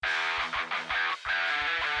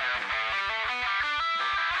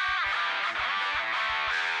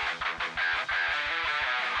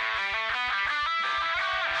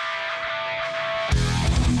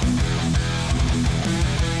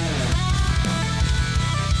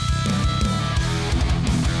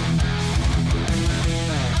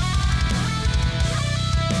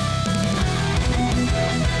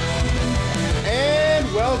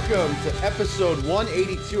episode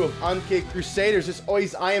 182 of UncapedCrusaders. As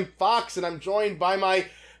always, I am Fox, and I'm joined by my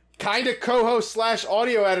kind of co-host slash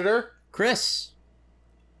audio editor, Chris.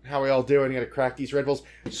 How are we all doing? Gotta crack these Red Bulls.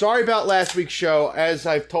 Sorry about last week's show. As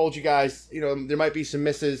I've told you guys, there might be some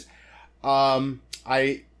misses.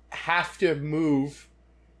 I have to move.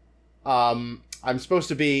 I'm supposed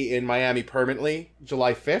to be in Miami permanently,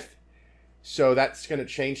 July 5th. So that's going to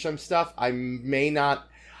change some stuff.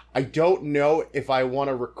 I don't know if I want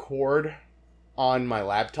to record on my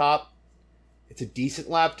laptop. It's a decent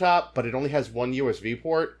laptop, but it only has one USB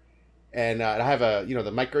port. And I have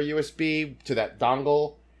the micro USB to that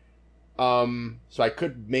dongle. So I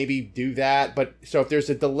could maybe do that. But so if there's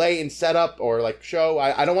a delay in setup or show,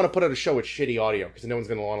 I don't want to put out a show with shitty audio because no one's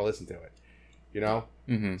going to want to listen to it.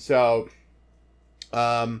 Mm-hmm. So,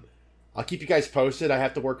 I'll keep you guys posted. I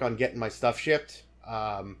have to work on getting my stuff shipped.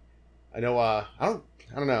 I know, I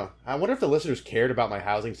don't know. I wonder if the listeners cared about my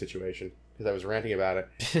housing situation because I was ranting about it.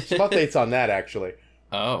 Some updates on that, actually.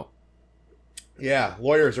 Oh. Yeah,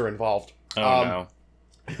 lawyers are involved. Oh, no.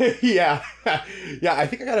 Yeah. Yeah, I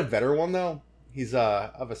think I got a better one, though. He's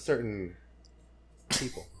of a certain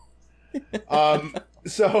people.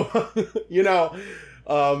 So,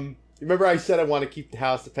 remember I said I want to keep the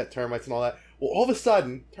house, the pet termites and all that? Well, all of a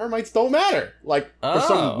sudden, termites don't matter. For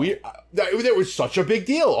some weird... That was such a big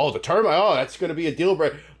deal. Oh, the termite. Oh, that's going to be a deal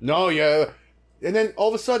breaker. No, yeah. And then all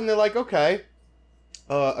of a sudden, they're like, okay,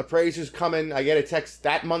 appraiser's coming. I get a text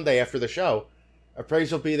that Monday after the show.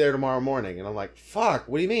 Appraiser will be there tomorrow morning. And I'm like, fuck,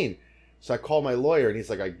 what do you mean? So I call my lawyer, and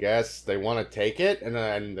he's like, I guess they want to take it, and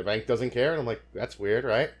then the bank doesn't care. And I'm like, that's weird,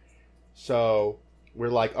 right? So we're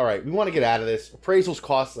like, all right, we want to get out of this. Appraisals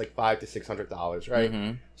cost like $500 to $600, right?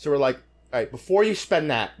 Mm-hmm. So we're like, all right, before you spend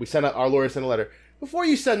that, our lawyer sent a letter. Before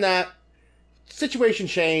you send that, situation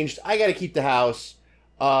changed. I got to keep the house.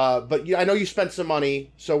 But I know you spent some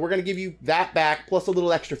money, so we're going to give you that back plus a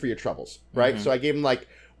little extra for your troubles, right? Mm-hmm. So I gave them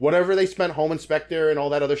whatever they spent, home inspector and all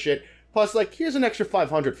that other shit. Plus here's an extra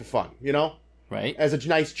 $500 for fun, Right. As a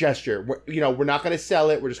nice gesture. We're not going to sell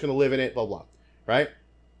it. We're just going to live in it, blah, blah. Right?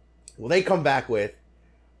 Well, they come back with,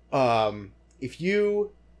 if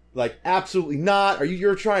you... absolutely not.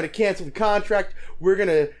 You're trying to cancel the contract. We're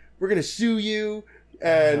gonna sue you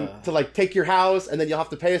and to take your house, and then you'll have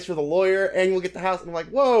to pay us for the lawyer, and we'll get the house. And I'm like,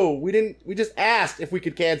 whoa, we just asked if we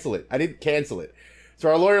could cancel it. I didn't cancel it. So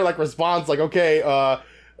our lawyer responds okay,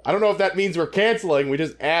 I don't know if that means we're canceling. We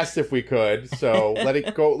just asked if we could. So let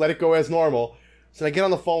it go as normal. So I get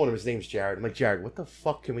on the phone with him. His name's Jared. I'm like, Jared, what the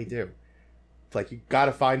fuck can we do? It's you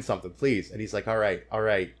gotta find something, please. And he's like, all right.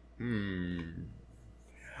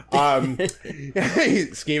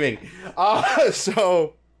 He's scheming.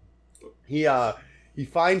 So he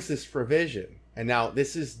finds this provision, and now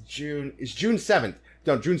this is June 7th.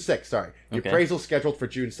 No, June 6th. Sorry, the appraisal's scheduled for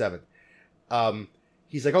June 7th.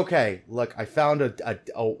 He's like, okay, look, I found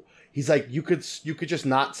he's like, you could just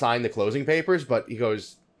not sign the closing papers, but he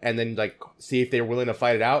goes and then see if they're willing to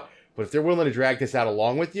fight it out. But if they're willing to drag this out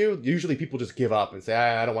along with you, usually people just give up and say,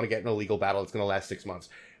 I don't want to get in a legal battle. It's going to last 6 months.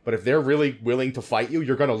 But if they're really willing to fight you,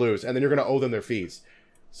 you're going to lose. And then you're going to owe them their fees.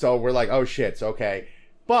 So we're like, oh, shit. So, okay.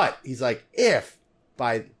 But he's like, if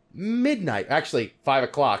by midnight, actually 5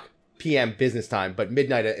 o'clock p.m. business time, but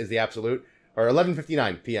midnight is the absolute, or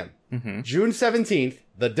 11:59 p.m. Mm-hmm. June 17th,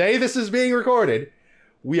 the day this is being recorded,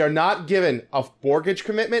 we are not given a mortgage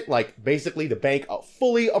commitment. Basically, the bank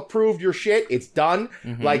fully approved your shit. It's done.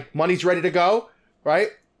 Mm-hmm. Money's ready to go, right?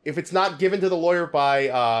 If it's not given to the lawyer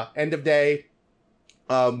by end of day,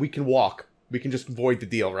 we can walk. We can just void the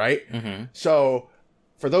deal, right? Mm-hmm. So,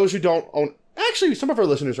 for those who don't own... Actually, some of our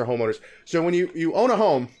listeners are homeowners. So, when you own a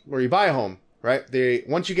home, or you buy a home, right?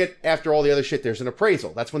 Once you get after all the other shit, there's an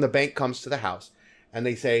appraisal. That's when the bank comes to the house. And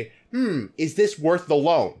they say, is this worth the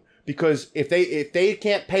loan? Because if they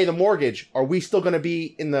can't pay the mortgage, are we still going to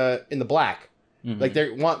be in the black? Mm-hmm. They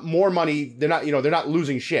want more money. They're not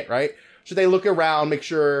losing shit, right? So, they look around, make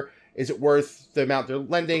sure... Is it worth the amount they're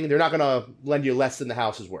lending? They're not going to lend you less than the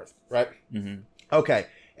house is worth, right? Mm-hmm. Okay.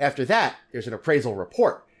 After that, there's an appraisal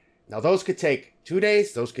report. Now, those could take 2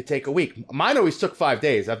 days. Those could take a week. Mine always took 5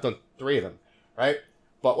 days. I've done 3 of them, right?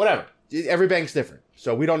 But whatever. Every bank's different,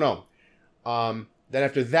 so we don't know. Then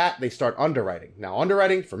after that, they start underwriting. Now,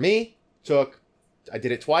 underwriting for me I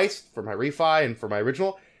did it twice for my refi and for my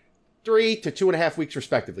original, 3 to 2.5 weeks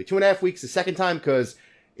respectively. 2.5 weeks the second time because...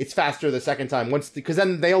 It's faster the second time because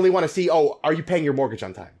then they only want to see, are you paying your mortgage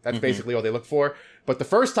on time? That's basically all they look for. But the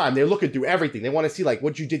first time they're looking through everything. They want to see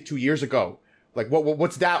what you did 2 years ago.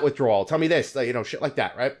 What's that withdrawal? Tell me this, shit like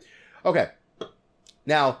that, right? Okay.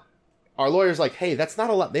 Now, our lawyer's like, hey, that's not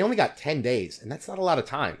a lot. They only got 10 days, and that's not a lot of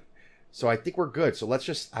time. So I think we're good. So let's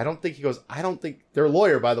just, I don't think, their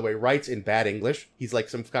lawyer, by the way, writes in bad English. He's like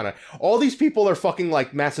some kind of, all these people are fucking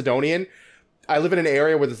like Macedonian. I live in an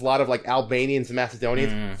area where there's a lot of like Albanians and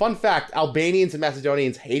Macedonians. Fun fact, Albanians and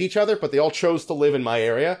Macedonians hate each other, but they all chose to live in my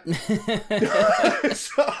area. So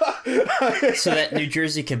that New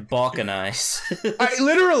Jersey can balkanize.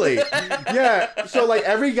 Literally. Yeah. So like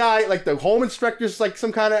every guy, like the home inspector's like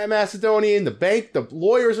some kind of Macedonian, the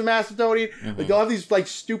lawyer's a Macedonian. Like they'll have these like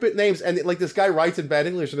stupid names, and like this guy writes in bad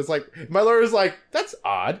English, and it's like, my lawyer's like, that's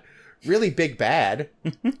odd. Really big bad.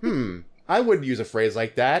 I wouldn't use a phrase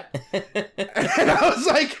like that. And I was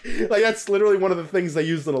like, that's literally one of the things they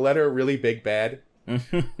used in a letter, really big bad.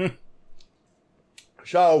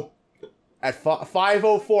 So, at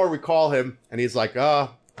 5:04, we call him, and he's like,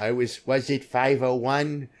 was it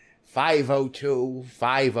 5:01, 5:02,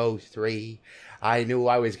 5:03? I knew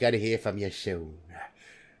I was going to hear from you soon.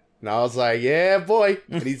 And I was like, yeah, boy.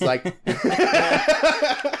 And he's like,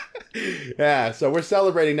 yeah, so we're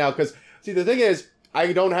celebrating now, because, see, the thing is,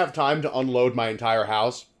 I don't have time to unload my entire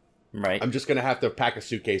house. Right. I'm just going to have to pack a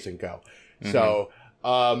suitcase and go. So,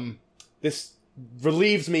 this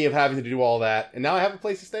relieves me of having to do all that. And now I have a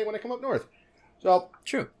place to stay when I come up north. So.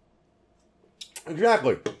 True.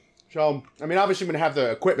 Exactly. So, I mean, obviously I'm going to have the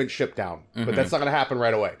equipment shipped down. But that's not going to happen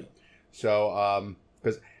right away. So,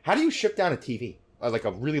 because how do you ship down a TV? Like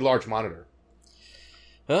a really large monitor?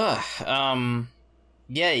 Yeah,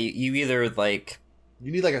 you either like...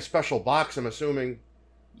 You need like a special box, I'm assuming.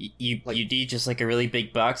 You need just like a really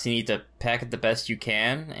big box. You need to pack it the best you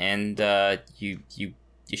can, and you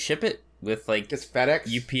ship it with like it's FedEx,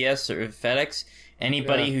 UPS or FedEx.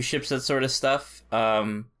 Anybody who ships that sort of stuff,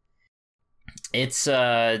 it's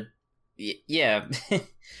yeah,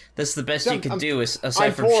 that's the best you can do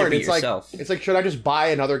aside from shipping it yourself. It's like, should I just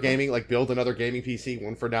buy build another gaming PC,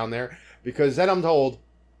 one for down there? Because then I'm told,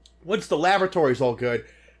 once the laboratory's all good.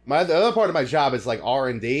 The other part of my job is like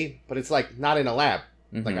R&D, but it's like not in a lab.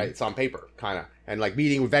 Like it's on paper, kind of. And like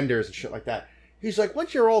meeting with vendors and shit like that. He's like,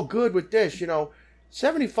 once you're all good with this,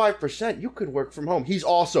 75% you could work from home. He's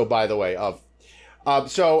also, by the way,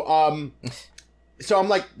 so I'm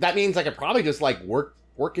like, that means I could probably just like work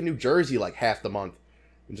in New Jersey like half the month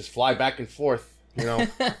and just fly back and forth,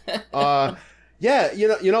 Yeah,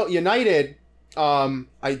 United,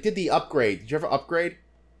 I did the upgrade. Did you ever upgrade?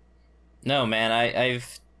 No, man,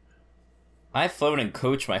 I've flown and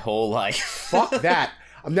coached my whole life. Fuck that.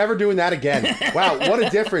 I'm never doing that again. Wow, what a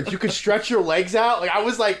difference. You could stretch your legs out. Like I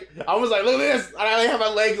was like, look at this. And I have my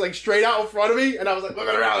legs like straight out in front of me. And I was like,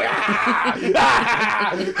 looking around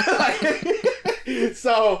like,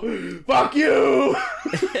 so, fuck you.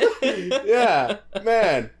 Yeah,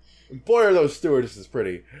 man. Boy, are those stewardesses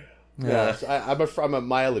pretty. Yeah, so I'm a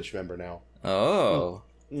mileage member now. Oh.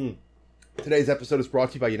 Today's episode is brought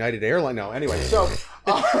to you by United Airlines. No, anyway, so...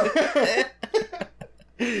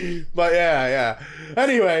 but yeah.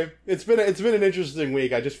 Anyway, it's been an interesting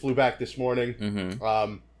week. I just flew back this morning.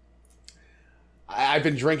 I've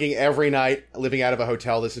been drinking every night, living out of a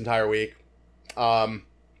hotel this entire week. One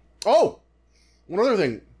other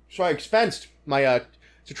thing. So I expensed my...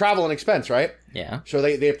 it's a travel and expense, right? Yeah. So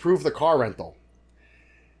they approved the car rental.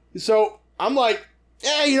 So I'm like...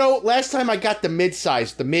 Yeah, last time I got the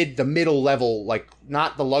mid-size, the middle level, like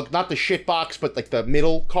not the shit box, but like the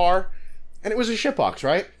middle car, and it was a shit box,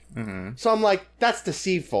 right? So I'm like, that's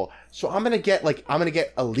deceitful. So I'm gonna get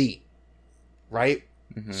elite, right?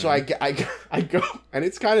 So I go, and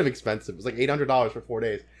it's kind of expensive. It's like $800 for 4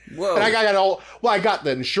 days. Whoa! And I got the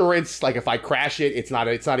insurance. Like if I crash it, it's not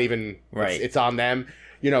even right. It's on them,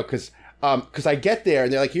 because I get there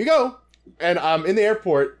and they're like, here you go. And I'm in the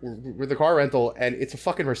airport with the car rental, and it's a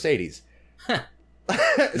fucking Mercedes. Nice.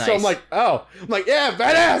 So I'm like, yeah,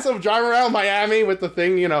 badass. I'm driving around Miami with the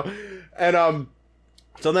thing, And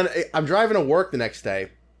so then I'm driving to work the next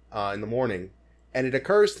day in the morning, and it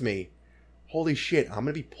occurs to me, holy shit, I'm going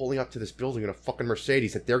to be pulling up to this building in a fucking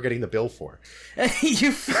Mercedes that they're getting the bill for.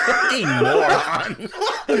 You fucking moron.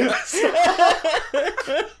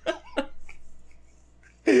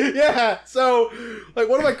 Yeah, so like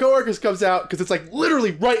one of my coworkers comes out because it's like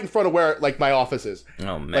literally right in front of where like my office is.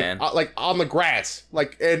 Oh man, like on the grass,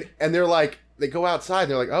 like and they're like they go outside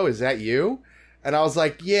and they're like, oh, is that you? And I was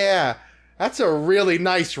like, yeah, that's a really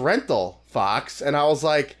nice rental, Fox. And I was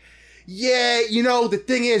like, yeah, the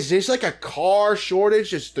thing is, there's like a car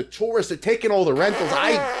shortage. Just the tourists are taking all the rentals.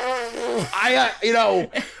 They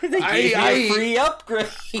gave me a free upgrade.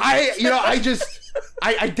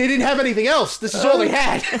 I didn't have anything else. This is all they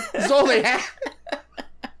had.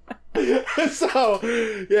 So,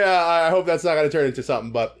 yeah, I hope that's not going to turn into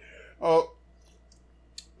something. But,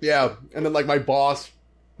 yeah. And then, like, my boss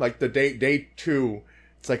like the day 2,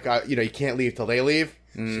 it's like, you know, you can't leave till they leave.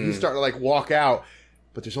 So he's starting to like walk out,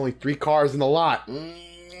 but there's only 3 cars in the lot,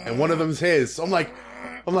 and one of them's his. So I'm like,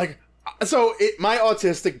 so my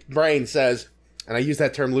autistic brain says, and I use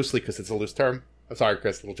that term loosely because it's a loose term. I'm sorry,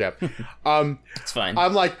 Chris, little jab. It's fine.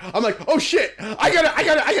 I'm like, oh shit, I gotta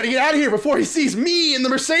get out of here before he sees me in the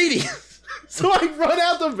Mercedes. So I run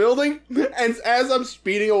out the building, and as I'm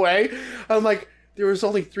speeding away, I'm like, there was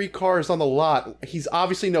only 3 cars on the lot. He's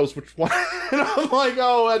obviously knows which one. And I'm like,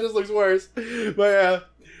 oh, that just looks worse. But yeah,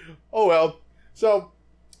 oh well. So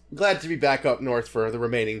glad to be back up north for the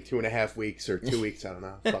remaining 2.5 weeks or 2 weeks. I don't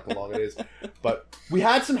know how fucking long it is. But we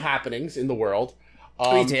had some happenings in the world.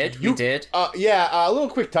 We did. Yeah, a little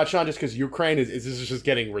quick touch on just because Ukraine is just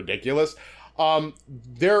getting ridiculous.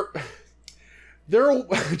 There are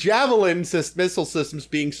Javelin missile systems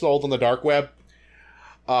being sold on the dark web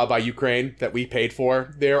by Ukraine that we paid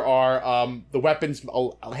for. There are the weapons.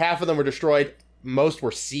 Half of them were destroyed. Most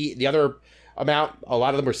were seized. The other amount, a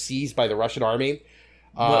lot of them were seized by the Russian army.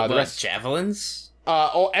 The rest, javelins?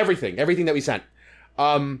 Everything that we sent.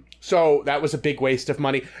 So that was a big waste of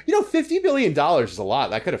money. You know, $50 billion is a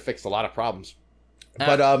lot. That could have fixed a lot of problems.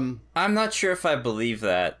 But I'm not sure if I believe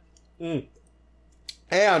that.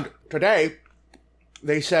 And today,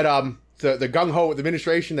 they said the gung ho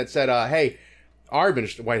administration that said, hey, our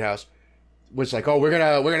White House was like, oh, we're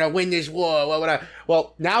gonna win this war.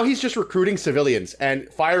 Well, now he's just recruiting civilians and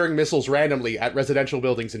firing missiles randomly at residential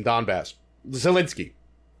buildings in Donbass. Zelensky,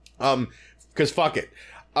 because fuck it.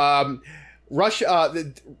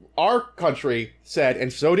 Russia, our country said,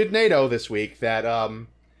 and so did NATO this week, that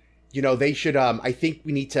you know, they should. I think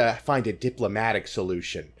we need to find a diplomatic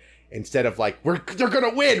solution instead of like they're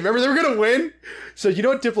gonna win. Remember, they were gonna win. So you know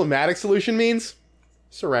what diplomatic solution means?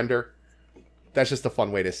 Surrender. That's just a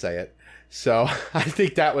fun way to say it. So I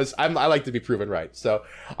think that was. I like to be proven right. So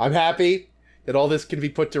I'm happy that all this can be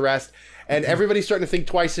put to rest, and everybody's starting to think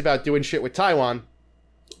twice about doing shit with Taiwan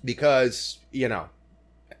because, you know,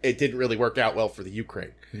 it didn't really work out well for the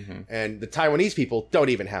Ukraine. And the Taiwanese people don't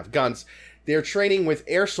even have guns. They're training with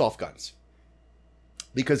airsoft guns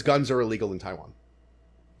because guns are illegal in Taiwan.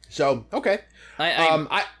 So, okay.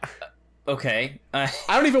 Okay. I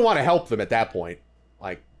don't even want to help them at that point.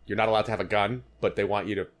 Like, you're not allowed to have a gun, but they want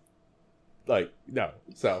you to, like, no.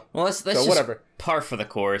 So, well, that's so just whatever. Par for the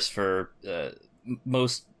course for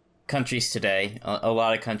most countries today. A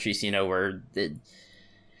lot of countries, you know, where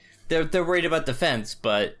they're worried about defense,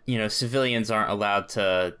 but, you know, civilians aren't allowed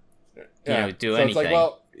to, you know, do anything. It's like,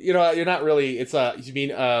 well, you know, you're not really. It's you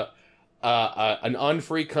mean an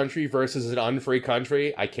unfree country versus an unfree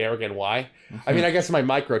country. I care again. Why? I mean, I guess my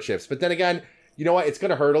microchips, but then again, you know what? It's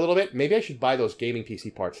gonna hurt a little bit. Maybe I should buy those gaming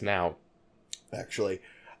PC parts now, actually,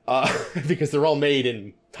 because they're all made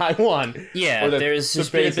in Taiwan. Yeah, there's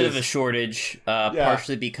been a bit of a shortage,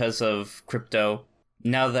 partially because of crypto.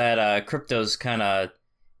 Now that crypto's kind of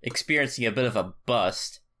experiencing a bit of a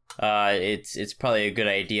bust, it's probably a good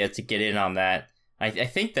idea to get in on that. I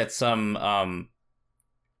think that some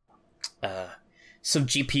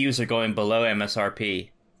GPUs are going below MSRP.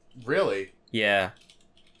 Really? Yeah.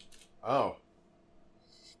 Oh.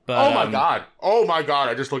 But, oh my god!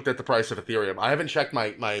 I just looked at the price of Ethereum. I haven't checked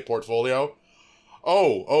my portfolio.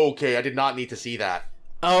 Oh, okay. I did not need to see that.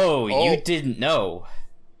 Oh, you didn't know.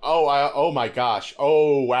 Oh my gosh.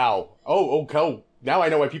 Oh, wow. Oh. Now I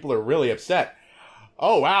know why people are really upset.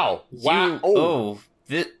 Oh, wow. Wow.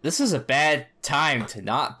 This is a bad time to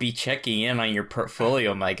not be checking in on your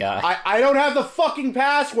portfolio, my guy. I don't have the fucking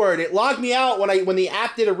password. It logged me out when the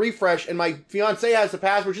app did a refresh, and my fiance has the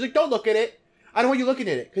password. She's like, don't look at it. I don't want you looking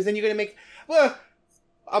at it, because then you're going to make... Well,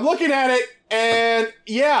 I'm looking at it, and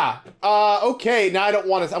yeah. Okay, now I don't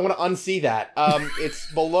want to... I want to unsee that. It's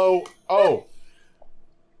below... Oh.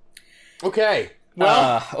 Okay.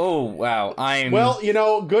 Well, wow. Well, you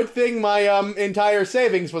know, good thing my entire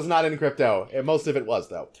savings was not in crypto. And most of it was,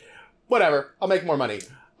 though. Whatever. I'll make more money.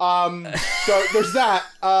 So there's that.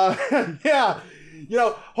 Yeah. You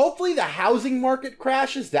know, hopefully the housing market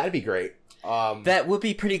crashes. That'd be great. That would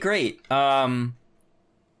be pretty great.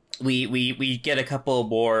 We get a couple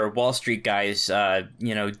more Wall Street guys,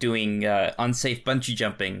 you know, doing unsafe bungee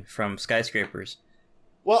jumping from skyscrapers.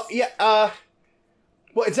 Well, yeah.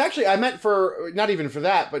 Well, it's actually, I meant for, not even for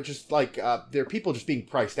that, but just like, there are people just being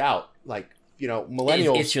priced out. Like, you know,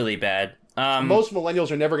 millennials. It's really bad. Most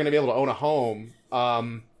millennials are never going to be able to own a home.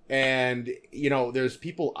 And, you know, there's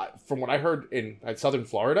people, from what I heard in Southern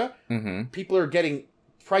Florida, people are getting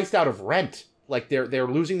priced out of rent. Like, they're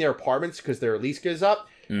losing their apartments because their lease goes up,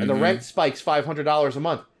 and the rent spikes $500 a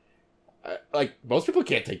month. like, most people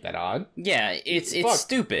can't take that on. Yeah, it's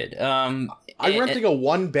stupid. I'm renting a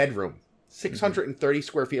 1-bedroom, 630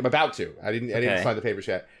 square feet. I'm about to. I didn't sign the papers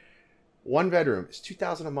yet. 1 bedroom is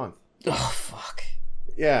 $2,000 a month. Oh, fuck.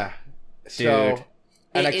 Yeah. Dude. So,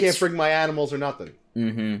 and I can't bring my animals or nothing.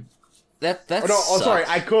 Mm-hmm. That's sorry.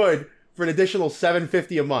 I could for an additional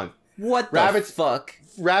 $750 a month. What the fuck?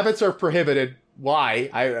 Rabbits are prohibited.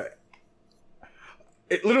 Why?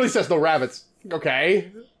 It literally says no rabbits.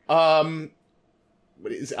 Okay. I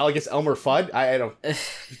guess Elmer Fudd. I don't.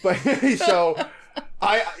 But so,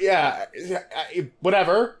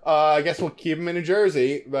 whatever. I guess we'll keep him in New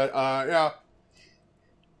Jersey. But yeah.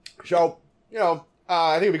 So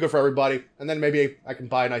I think it'd be good for everybody. And then maybe I can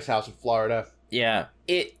buy a nice house in Florida. Yeah.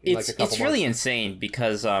 It's really insane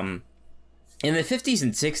because in the 50s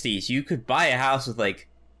and 60s you could buy a house with like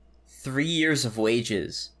 3 years of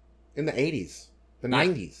wages. In the 80s. The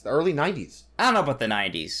 90s. The early 90s. I don't know about the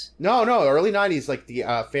 90s. No, the early 90s, like the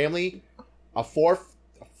family, a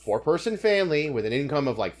four-person family with an income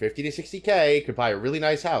of like 50 to 60K could buy a really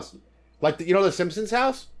nice house. Like, the Simpsons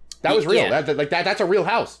house? That was real. Yeah. That's a real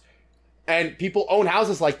house. And people own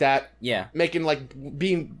houses like that. Yeah. Making, like,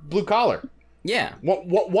 being blue collar. Yeah.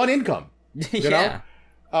 One income. You know?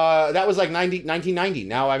 That was like 1990.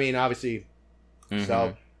 Now, I mean, obviously. Mm-hmm.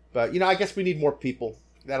 So, but, I guess we need more people.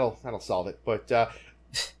 That'll solve it. But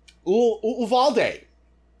Uvalde.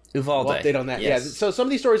 We'll update on that. Yes. Yeah. So some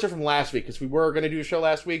of these stories are from last week because we were going to do a show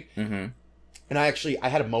last week, and I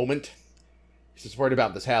had a moment. I was worried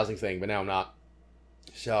about this housing thing, but now I'm not.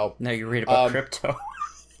 So now you read about crypto.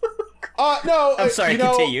 No. I'm sorry.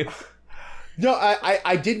 Continue. No,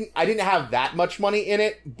 I didn't have that much money in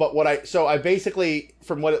it, but I basically,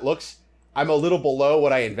 from what it looks, I'm a little below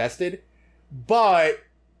what I invested, but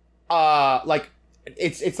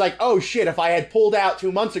it's like, oh shit, if I had pulled out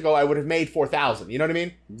 2 months ago, I would have made 4,000. You know what I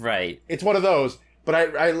mean? Right. It's one of those.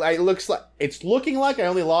 But it's looking like I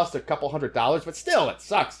only lost a couple $100, but still, it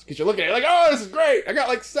sucks because you're looking at it like, oh, this is great. I got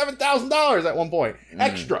like $7,000 at one point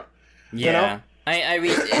extra. Yeah. You know? I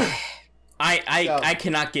mean, I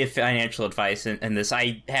cannot give financial advice in this.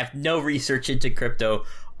 I have no research into crypto.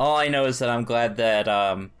 All I know is that I'm glad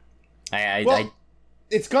that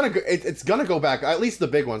it's gonna go back. At least the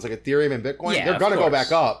big ones like Ethereum and Bitcoin, they're gonna go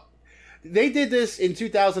back up. They did this in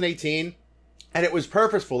 2018, and it was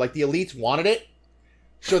purposeful. Like the elites wanted it,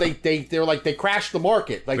 so they were like they crashed the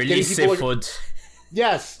market. Like release food.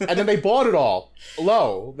 Yes, and then they bought it all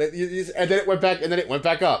low, and then it went back, and then it went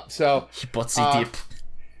back up. So dip.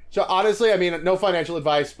 So honestly, I mean, no financial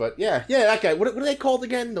advice, but yeah, that guy. What are they called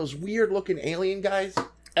again? Those weird looking alien guys.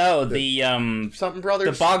 Oh, the something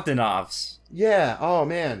brothers. The Bogdanoffs. Yeah. Oh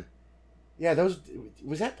man. Yeah.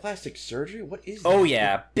 Was that plastic surgery? What is that? Oh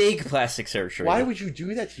yeah, big plastic surgery. Why would you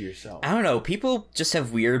do that to yourself? I don't know. People just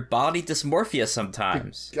have weird body dysmorphia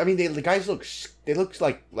sometimes. I mean, the guys look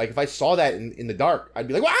like if I saw that in the dark, I'd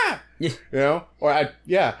be like, wah! Yeah. Or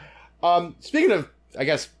speaking of, I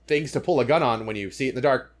guess, things to pull a gun on when you see it in the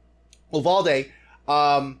dark, Uvalde.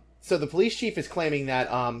 So the police chief is claiming that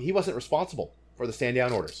he wasn't responsible for the stand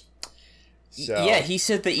down orders. So, yeah, he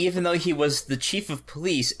said that even though he was the chief of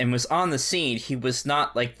police and was on the scene, he was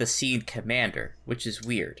not like the scene commander, which is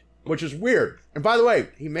weird. And by the way,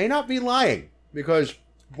 he may not be lying because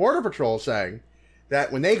Border Patrol is saying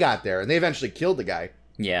that when they got there and they eventually killed the guy.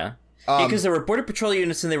 Yeah. Because there were Border Patrol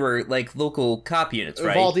units and there were like local cop units,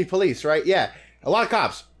 right? Uvalde police, right? Yeah. A lot of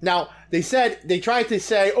cops. Now, they tried to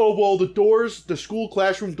say, oh, well, the school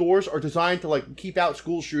classroom doors are designed to like keep out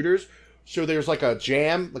school shooters. So there's like a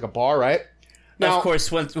jam, like a bar, right? Now, of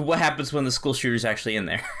course, what happens when the school shooter's actually in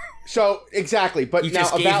there? So, exactly. But you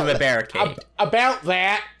just gave him a barricade. About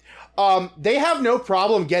that, they have no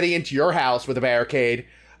problem getting into your house with a barricade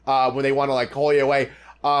when they want to, like, call you away.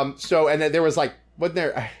 And then there was, like,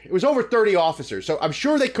 it was over 30 officers. So I'm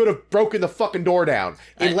sure they could have broken the fucking door down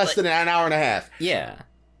in less than an hour and a half. Yeah.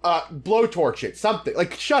 Blowtorch it, something.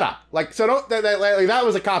 Like, shut up. Like, so that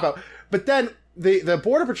was a cop-out. But then the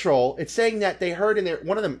Border Patrol, it's saying that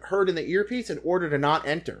one of them heard in the earpiece in order to not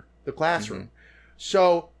enter the classroom. Mm-hmm.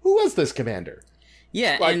 So, who was this commander?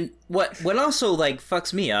 Yeah, and what also, like,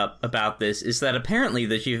 fucks me up about this is that apparently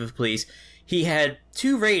the chief of police, he had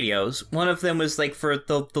 2 radios. One of them was, like, for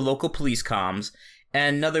the local police comms,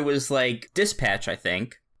 and another was, like, dispatch, I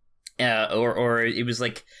think. Or it was,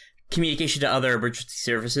 like, communication to other emergency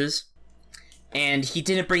services. And he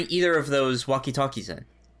didn't bring either of those walkie-talkies in.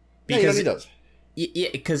 Because he does. Yeah,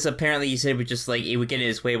 because apparently he said it would get in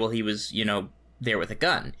his way while he was, there with a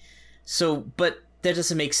gun. So, but that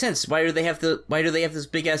doesn't make sense. Why do they have those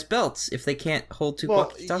big ass belts if they can't hold 2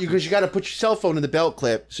 walkie-talkies? Because you got to put your cell phone in the belt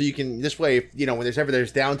clip so you can. This way, if, when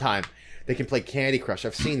there's downtime. They can play Candy Crush.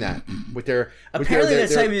 I've seen that with their. Apparently,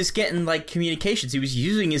 that's how he was getting like communications. He was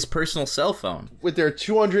using his personal cell phone with their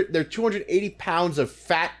 280 pounds of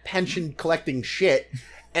fat pension collecting shit,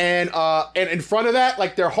 and in front of that,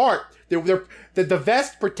 like their heart. The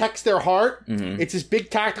vest protects their heart. Mm-hmm. It's this big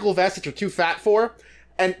tactical vest that you're too fat for.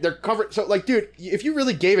 And they're covered. So, like, dude, if you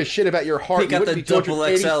really gave a shit about your heart, you got the double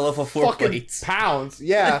XL level 4 plates. Pounds.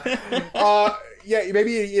 Yeah. Yeah,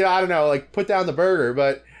 maybe, I don't know, like, put down the burger.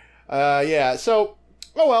 But, yeah. So,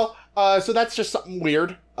 oh well. So that's just something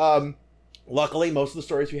weird. Luckily, most of the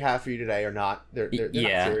stories we have for you today are not. They're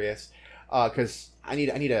not serious. Because I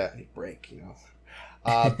need a break,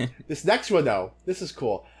 This next one, though, this is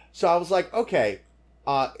cool. So I was like, okay,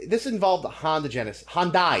 this involved the Hyundai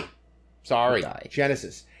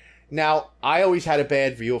Genesis. Now, I always had a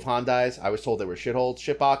bad view of Hyundais. I was told they were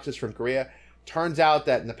shitboxes from Korea. Turns out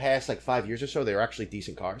that in the past, 5 years or so, they were actually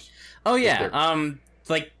decent cars. Oh, yeah.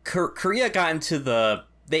 Korea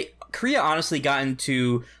honestly got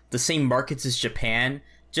into the same markets as Japan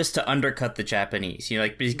just to undercut the Japanese.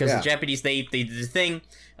 Because the Japanese, they did the thing,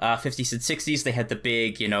 50s and 60s, they had the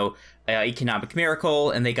big, economic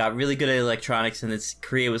miracle, and they got really good at electronics, and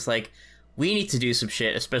Korea was like, we need to do some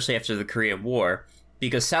shit, especially after the Korean War,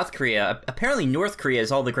 because South Korea, apparently North Korea has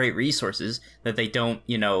all the great resources that they don't,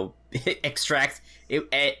 extract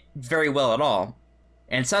very well at all.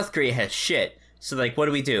 And South Korea has shit. So, what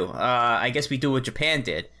do we do? I guess we do what Japan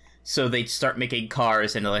did. So they start making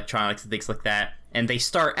cars and electronics and things like that. And they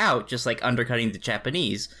start out just, undercutting the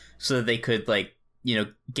Japanese so that they could,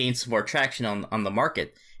 gain some more traction on the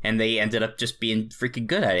market. And they ended up just being freaking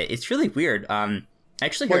good at it. It's really weird. I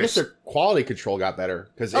guess their quality control got better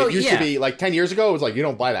because it used to be 10 years ago. It was you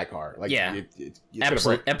don't buy that car.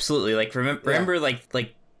 Absolutely. Remember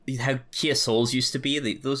how Kia Souls used to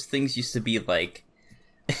be. Those things used to be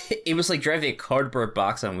it was like driving a cardboard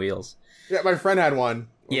box on wheels. Yeah, my friend had one.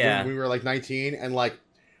 When we were 19, and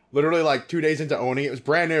literally 2 days into owning it, it was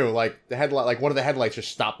brand new. The headlight, one of the headlights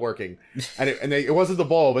just stopped working, and it wasn't the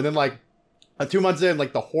bulb. And then 2 months in,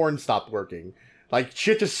 the horn stopped working.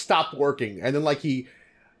 Shit just stopped working. And then, he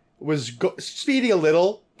was speeding a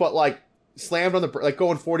little, but, slammed on the...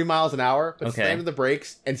 going 40 miles an hour, but slammed on the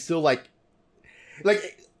brakes, and still,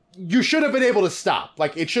 you should have been able to stop.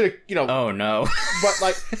 It should have, Oh, no.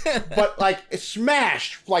 But, it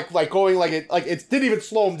smashed, going, it didn't even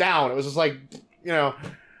slow him down. It was just,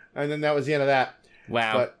 and then that was the end of that.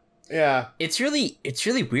 Wow. But, yeah. It's really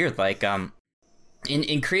weird.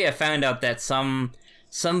 In Korea, I found out that some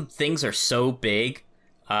things are so big,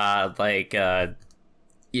 not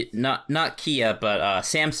Kia, but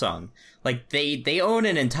Samsung. They own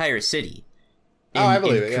an entire city I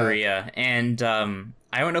believe it, Korea, and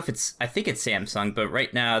I don't know if I think it's Samsung, but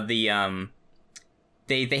right now they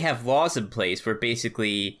have laws in place where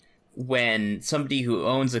basically when somebody who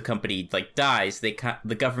owns a company dies, the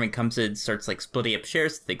government comes in and starts splitting up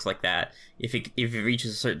shares and things like that if it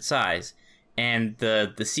reaches a certain size. And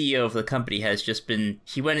the CEO of the company has just been...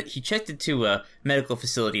 He checked into a medical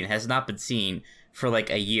facility and has not been seen for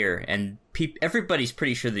a year. And everybody's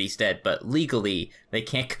pretty sure that he's dead, but legally they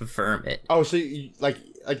can't confirm it. Oh, so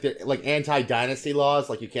anti-dynasty laws?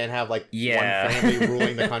 You can't have one family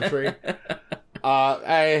ruling the country?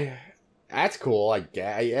 That's cool, I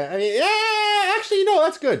guess. Yeah, actually,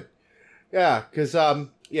 that's good. Yeah, because,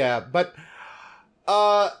 but...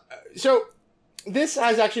 So... This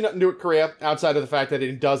has actually nothing to do with Korea, outside of the fact that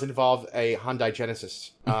it does involve a Hyundai Genesis.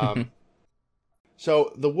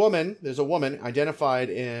 So there's a woman identified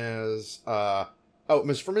as,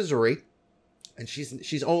 was from Missouri, and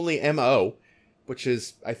she's only MO, which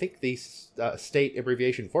is, I think, the state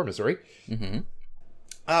abbreviation for Missouri.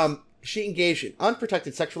 Mm-hmm. She engaged in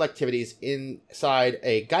unprotected sexual activities inside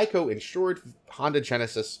a Geico-insured Honda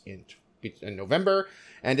Genesis in November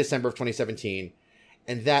and December of 2017.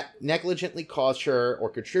 And that negligently caused her or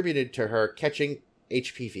contributed to her catching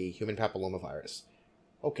HPV, human papillomavirus.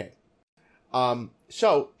 Okay.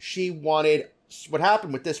 So what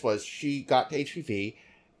happened with this was she got HPV,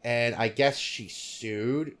 and I guess she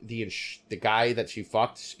sued the guy that she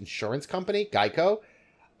fucked, insurance company, Geico.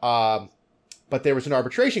 But there was an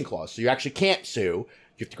arbitration clause, so you actually can't sue.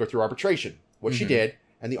 You have to go through arbitration, which she did.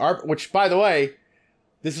 And which, by the way,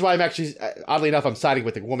 this is why I'm actually, oddly enough, I'm siding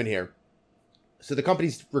with the woman here. So the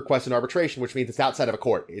company's requesting arbitration, which means it's outside of a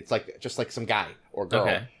court. It's just some guy or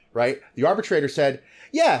girl, right? The arbitrator said,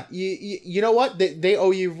 yeah, you know what? They owe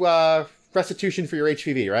you restitution for your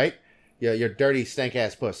HPV, right? Yeah, your dirty,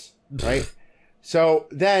 stank-ass puss, right? So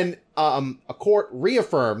then a court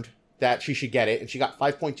reaffirmed that she should get it, and she got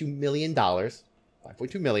 $5.2 million.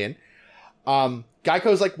 $5.2 million.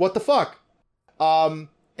 Geico's like, what the fuck? And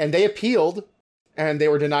and they appealed, and they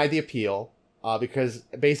were denied the appeal because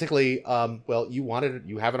basically,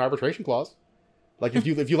 you have an arbitration clause. Like if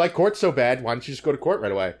you like court so bad, why don't you just go to court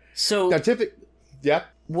right away? So now, yeah.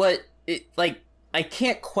 I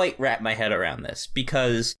can't quite wrap my head around this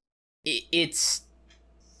because it's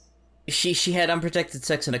she had unprotected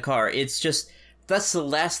sex in a car. It's just that's the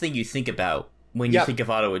last thing you think about when you think of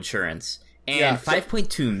auto insurance. And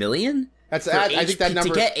 5.2 million. I think that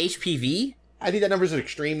number to get HPV. I think that number is an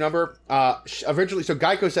extreme number. Originally, so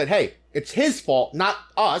Geico said, "Hey, it's his fault, not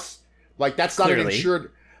us. Like that's not an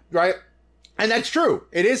insured, right?" And that's true.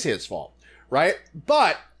 It is his fault, right?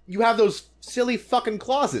 But you have those silly fucking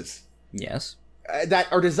clauses. Yes.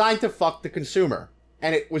 That are designed to fuck the consumer.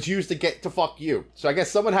 And it was used to fuck you. So I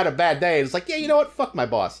guess someone had a bad day and it's like, yeah, you know what? Fuck my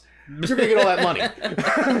boss. You're going to get all that money.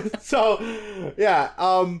 So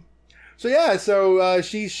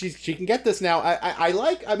she can get this now.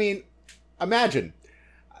 Imagine.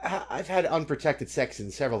 I've had unprotected sex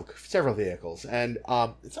in several vehicles. And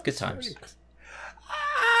it's good times.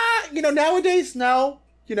 Nowadays, no.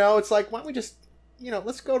 It's like, why don't we just,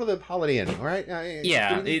 let's go to the Holiday Inn, all right?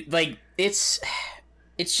 Yeah,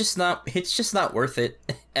 it's just not worth it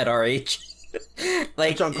at our age.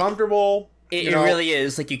 Like it's uncomfortable. It really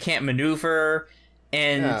is. Like you can't maneuver,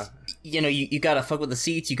 and you gotta fuck with the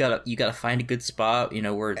seats. You gotta find a good spot.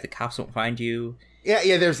 Where the cops won't find you.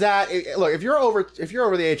 Yeah. There's that. Look, if you're over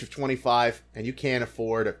the age of 25 and you can't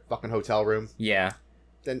afford a fucking hotel room,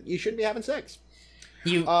 then you shouldn't be having sex.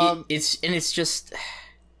 It's just.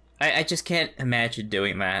 I just can't imagine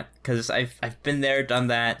doing that because I've been there, done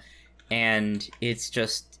that, and it's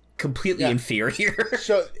just completely inferior.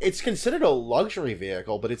 So it's considered a luxury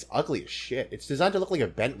vehicle, but it's ugly as shit. It's designed to look like a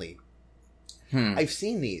Bentley. I've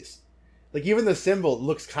seen these. Like even the symbol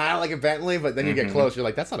looks kind of like a Bentley, but then you get close, you're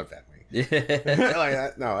like, that's not a Bentley.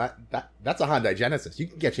 That's a Hyundai Genesis. You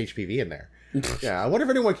can catch HPV in there. Yeah, I wonder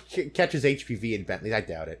if anyone catches HPV in Bentleys. I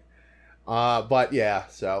doubt it. But yeah,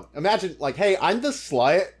 so imagine like, hey, I'm the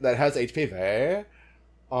slut that has HPV.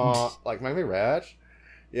 Like make me rich.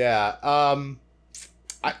 Yeah.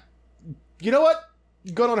 You know what?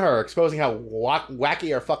 Good on her, exposing how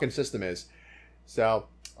wacky our fucking system is. So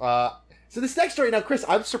this next story now, Chris,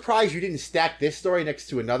 I'm surprised you didn't stack this story next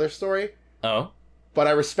to another story. Oh. But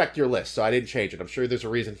I respect your list, so I didn't change it. I'm sure there's a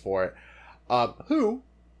reason for it. Who?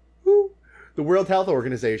 The World Health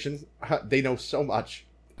Organization, they know so much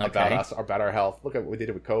about us, about our health. Look at what we did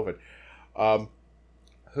with COVID.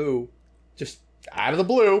 Who, just out of the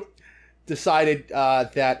blue, decided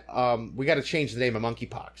that we got to change the name of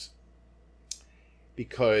monkeypox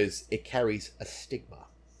because it carries a stigma.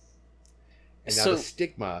 And now the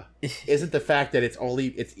stigma isn't the fact that it's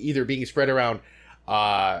either being spread around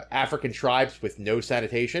African tribes with no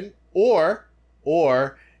sanitation, or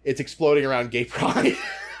it's exploding around gay pride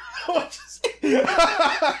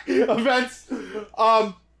events.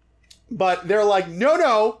 But they're like,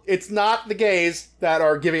 no, it's not the gays that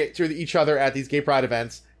are giving it to each other at these gay pride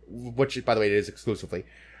events, which, by the way, it is exclusively.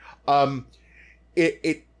 When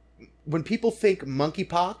people think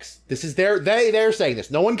monkeypox, this is they're saying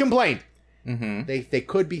this. No one complained. Mm-hmm. They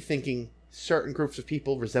could be thinking certain groups of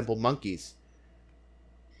people resemble monkeys,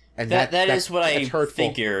 and that is what I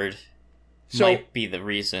figured might be the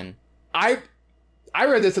reason. I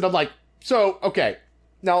read this and I'm like, so okay,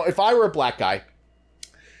 now if I were a black guy,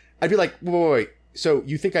 I'd be like, wait. So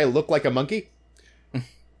you think I look like a monkey?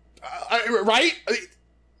 Right?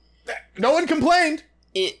 No one complained.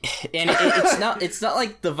 It's not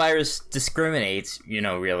like the virus discriminates.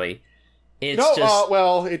 Really. It's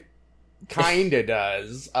it kinda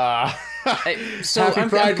does. So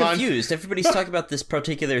I'm confused. Everybody's talking about this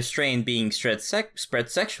particular strain being spread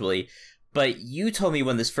sexually, but you told me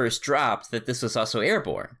when this first dropped that this was also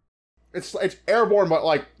airborne. It's airborne, but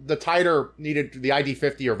like the titer needed, the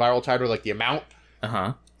ID50 or viral titer, like the amount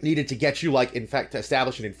needed to get you like to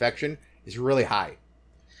establish an infection is really high.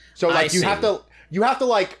 So like you have to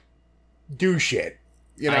like do shit.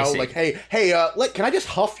 Like, hey, can I just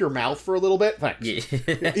huff your mouth for a little bit? Thanks.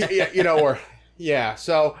 Yeah.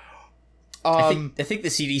 So, I think the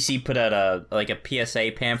CDC put out a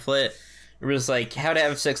PSA pamphlet. It was like how to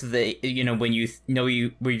have sex with when you're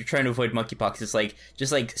trying to avoid monkeypox. It's like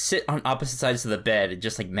just like sit on opposite sides of the bed and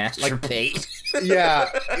just like masturbate.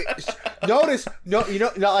 Yeah.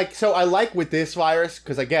 So I like with this virus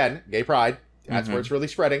because again, gay pride. That's where it's really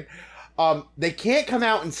spreading. They can't come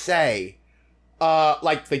out and say.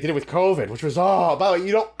 Like they did it with COVID, which was, by the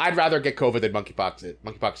way, I'd rather get COVID than monkeypox.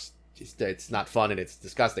 Monkeypox, it's not fun and it's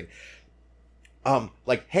disgusting.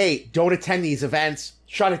 Like, hey, don't attend these events,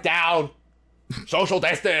 shut it down, social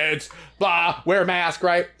distance, blah, wear a mask,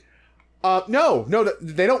 right? No,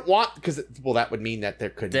 they don't want, because, well, that would mean that there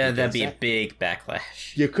couldn't be That'd be a big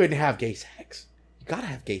backlash. You couldn't have gay sex. You gotta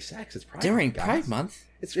have gay sex. It's Pride during Month, Pride Month.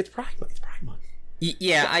 It's Pride Month. It's Pride Month.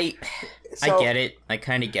 Yeah, I get it. I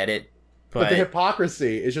kind of get it. But the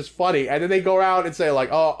hypocrisy is just funny. And then they go out and say,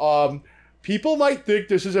 like, people might think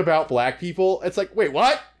this is about black people. It's like, wait,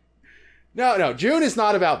 what? No, June is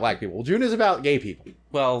not about black people. June is about gay people.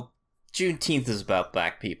 Well, Juneteenth is about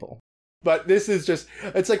black people. But this is just,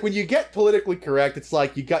 it's like when you get politically correct, it's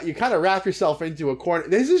like you kind of wrap yourself into a corner.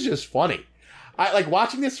 This is just funny. I like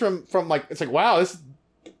watching this from like, it's like, wow,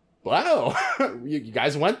 you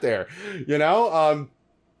guys went there, you know?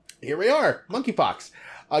 Here we are, monkeypox,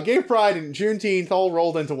 gay pride and Juneteenth all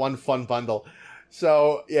rolled into one fun bundle.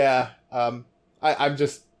 So yeah, I'm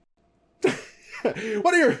just,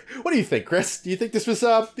 what do you think, Chris? Do you think this was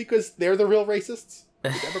because they're the real racists?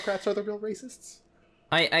 The Democrats are the real racists?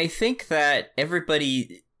 I think that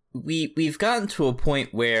everybody, we've gotten to a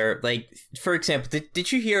point where, like, for example,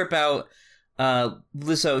 did you hear about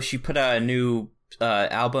Lizzo? She put out a new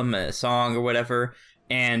album, a song or whatever,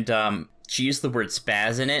 and she used the word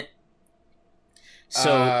spaz in it.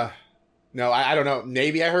 So no, I don't know.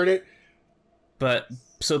 Maybe I heard it. But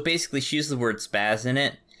so basically she used the word spaz in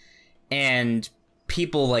it, and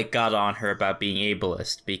people like got on her about being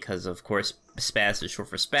ableist because, of course, spaz is short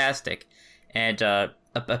for spastic. And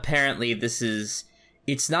apparently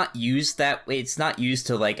it's not used that way. It's not used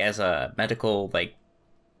to, like, as a medical, like,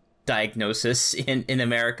 diagnosis in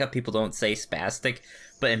America. People don't say spastic,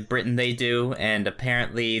 but in Britain they do. And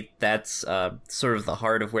apparently that's sort of the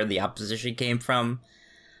heart of where the opposition came from.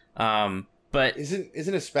 But isn't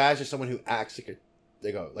a spaz just someone who acts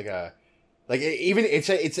like even it's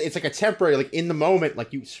like a temporary, like, in the moment,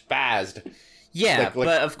 like, you spazzed. Yeah, like,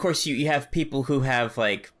 but of course you have people who have,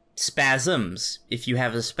 like, spasms. If you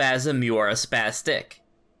have a spasm, you are a spastic.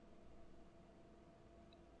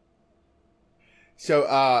 So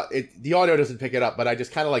the audio doesn't pick it up, but I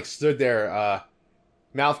just kind of, like, stood there,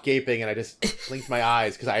 mouth gaping, and I just blinked my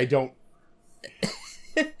eyes because I don't.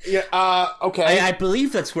 Yeah. Okay. I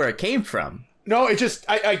believe that's where it came from. No, it just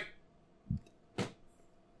I.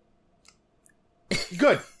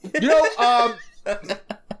 Good. You know,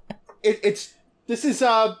 this is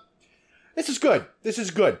good. This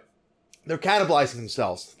is good. They're cannibalizing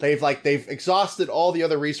themselves. They've exhausted all the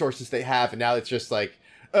other resources they have, and now it's just like,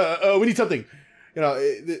 we need something. You know,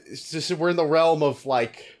 it's just, we're in the realm of,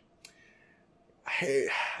 like, I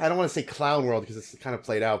don't want to say clown world because it's kind of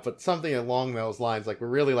played out, but something along those lines. Like, we're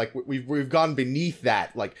really, like, we've gone beneath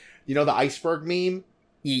that. Like, you know, the iceberg meme?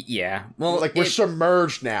 Yeah. Well, like, we're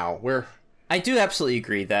submerged now. I do absolutely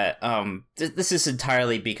agree that this is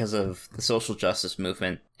entirely because of the social justice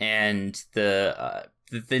movement and the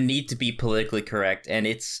need to be politically correct, and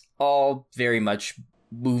it's all very much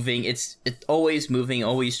moving. It's always moving,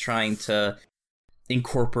 always trying to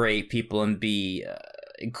incorporate people and be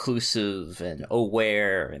inclusive and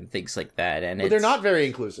aware and things like that. And they're not very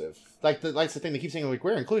inclusive. That's the thing. They keep saying, like,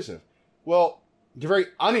 we're inclusive. Well, they're very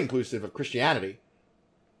uninclusive of Christianity.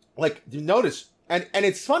 Like, you notice. And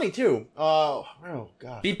it's funny too. Oh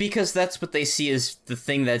god. Because that's what they see as the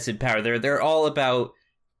thing that's in power. They're all about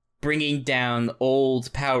bringing down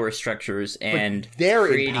old power structures and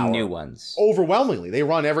creating new ones. Overwhelmingly, they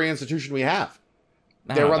run every institution we have.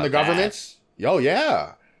 They run the governments. Oh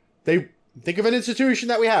yeah. They think of an institution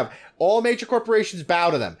that we have. All major corporations bow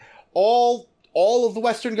to them. All of the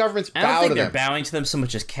Western governments bow to them. I don't think they're bowing to them so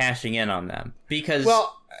much as cashing in on them, because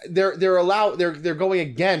they're going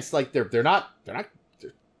against, like, they're not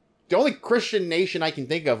the only Christian nation I can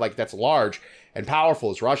think of, like, that's large and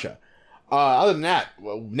powerful is Russia. Other than that,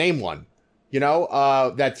 well, name one. You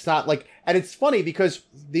know, that's not, like, and it's funny because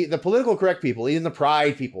the political correct people, even the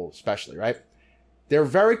pride people especially, right? They're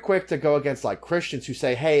very quick to go against, like, Christians who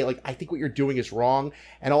say, hey, like, I think what you're doing is wrong.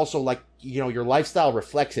 And also, like, you know, your lifestyle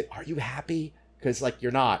reflects it. Are you happy? Because, like,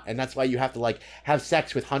 you're not. And that's why you have to, like, have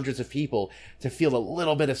sex with hundreds of people to feel a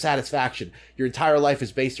little bit of satisfaction. Your entire life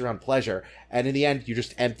is based around pleasure. And in the end, you're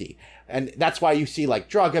just empty. And that's why you see, like,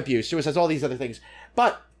 drug abuse, suicide, all these other things.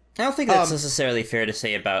 But I don't think that's necessarily fair to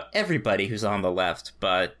say about everybody who's on the left,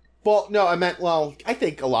 but... Well, no, I meant, well, I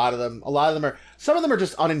think a lot of them are... Some of them are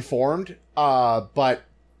just uninformed, but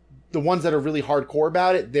the ones that are really hardcore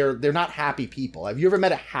about it, they're not happy people. Have you ever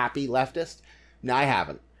met a happy leftist? No, I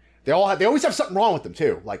haven't. They always have something wrong with them,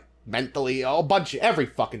 too. Like, mentally, a bunch of every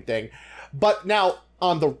fucking thing. But now,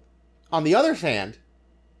 on the other hand,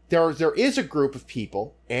 there is a group of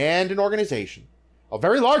people and an organization, a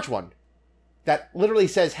very large one, that literally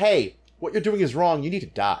says, hey, what you're doing is wrong, you need to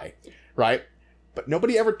die, right? But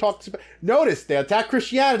nobody ever talks about... Notice, they attack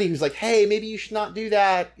Christianity, who's like, hey, maybe you should not do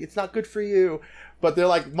that. It's not good for you. But they're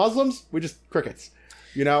like, Muslims, we're just crickets.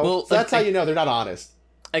 You know? Well, so that's how you know they're not honest.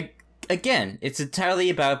 Again, it's entirely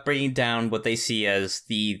about bringing down what they see as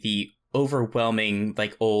the overwhelming,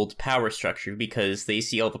 like, old power structure, because they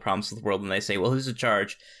see all the problems with the world and they say, well, who's in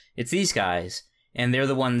charge? It's these guys. And they're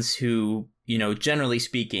the ones who, you know, generally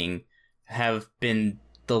speaking, have been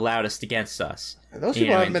the loudest against us. Those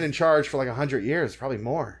people haven't been in charge for like 100 years, probably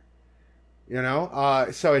more. You know?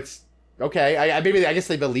 So it's... Okay, I guess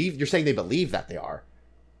they believe... You're saying they believe that they are.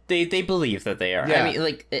 They believe that they are. Yeah. I mean,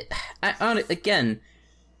 like, again,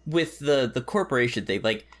 with the corporation thing,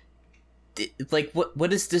 like, what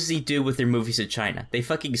does Disney do with their movies in China? They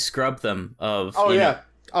fucking scrub them of... Oh, yeah.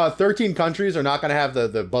 13 countries are not going to have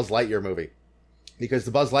the Buzz Lightyear movie. Because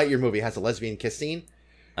the Buzz Lightyear movie has a lesbian kiss scene.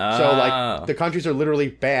 So, like, the countries are literally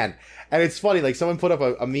banned. And it's funny, like, someone put up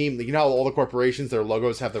a meme, you know how all the corporations, their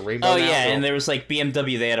logos have the rainbow now? Yeah, and there was, like,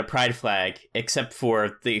 BMW, they had a pride flag, except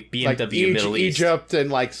for the BMW like Middle East. Egypt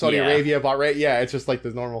and, like, Saudi Arabia, Bahrain, it's just, like,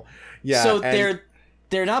 the normal, So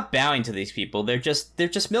they're not bowing to these people, they're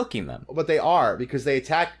just milking them. But they are, because they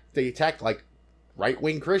attack, like,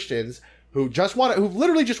 right-wing Christians who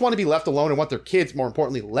literally just want to be left alone and want their kids, more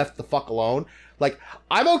importantly, left the fuck alone. Like,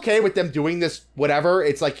 I'm okay with them doing this, whatever.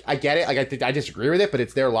 It's like, I get it. Like, I disagree with it, but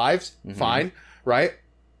it's their lives. Mm-hmm. Fine. Right?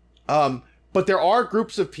 But there are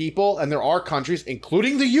groups of people and there are countries,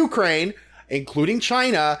 including the Ukraine, including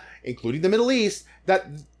China, including the Middle East, that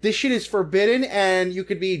this shit is forbidden and you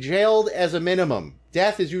could be jailed as a minimum.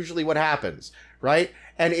 Death is usually what happens. Right?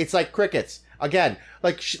 And it's like crickets. Again,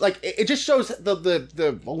 like it just shows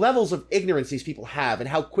the levels of ignorance these people have and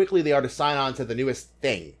how quickly they are to sign on to the newest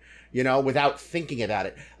thing. You know, without thinking about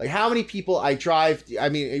it. Like, how many people when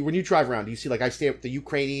you drive around, do you see, like, I stay at the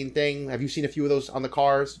Ukrainian thing? Have you seen a few of those on the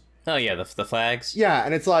cars? Oh, yeah, the flags? Yeah,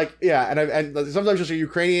 and it's like, and sometimes just a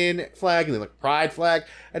Ukrainian flag, and then, like, pride flag.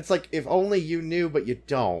 And it's like, if only you knew, but you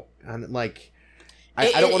don't. And, like, I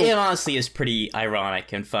don't want to... It honestly is pretty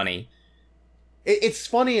ironic and funny. It's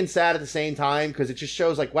funny and sad at the same time, because it just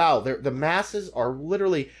shows, like, wow, the masses are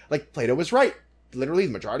literally, like, Plato was right. Literally,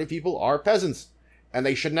 the majority of people are peasants. And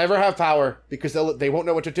they should never have power because they won't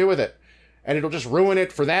know what to do with it. And it'll just ruin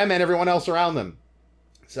it for them and everyone else around them.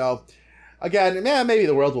 So, again, maybe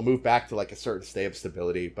the world will move back to like a certain state of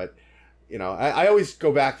stability. But, you know, I always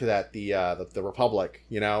go back to that, the Republic,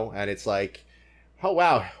 you know? And it's like, oh,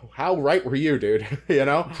 wow, how right were you, dude? You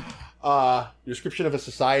know? Your description of a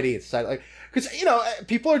society, like, because, you know,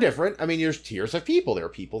 people are different. I mean, there's tiers of people. There are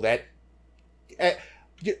people that,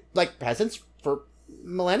 like peasants for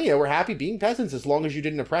millennia were happy being peasants as long as you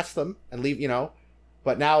didn't oppress them and leave, you know.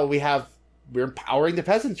 But now we're empowering the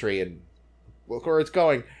peasantry and look where it's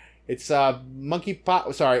going. It's monkey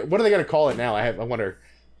pot. Sorry, what are they going to call it now? I wonder.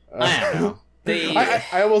 I don't know.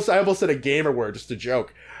 I almost said a gamer word just a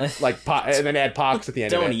joke, like pot, and then add pox at the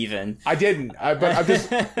end. Don't of it. Even. I didn't. But I'm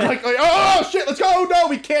just like, oh shit, let's go. No,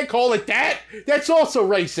 we can't call it that. That's also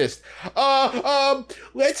racist.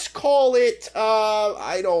 Let's call it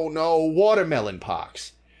I don't know, watermelon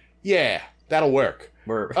pox. Yeah, that'll work.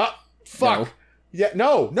 Fuck. No. Yeah,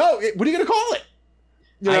 no. What are you gonna call it?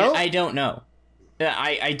 You know? I don't know.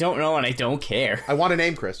 I don't know, and I don't care. I want a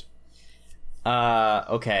name, Chris.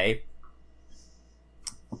 Okay.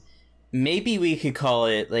 Maybe we could call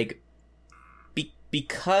it, like,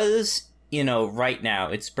 because, you know, right now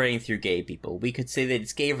it's spreading through gay people, we could say that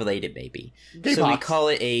it's gay-related, maybe. So we call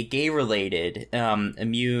it a gay-related,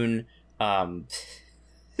 immune,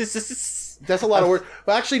 That's a lot of words.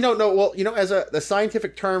 Well, actually, no. Well, you know, as the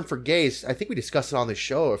scientific term for gays, I think we discussed it on this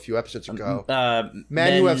show a few episodes ago.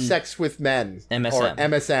 Men who have sex with men. MSM. Or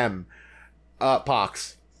MSM.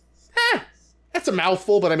 Pox. That's a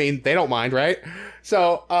mouthful, but I mean, they don't mind, right?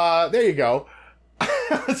 So, there you go.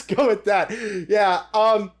 Let's go with that. Yeah,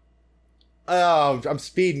 I'm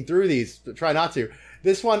speeding through these. Try not to.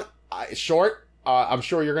 This one, short. I'm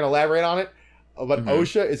sure you're going to elaborate on it. But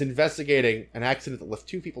OSHA is investigating an accident that left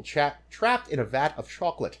two people trapped in a vat of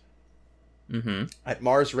chocolate at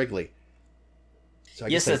Mars Wrigley. So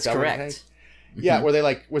yes, that's correct. Yeah, were they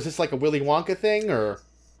like? Was this like a Willy Wonka thing, or?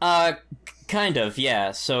 Kind of,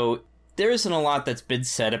 yeah. So there isn't a lot that's been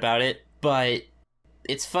said about it, but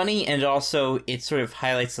it's funny, and also it sort of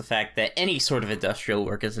highlights the fact that any sort of industrial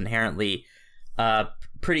work is inherently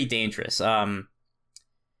pretty dangerous.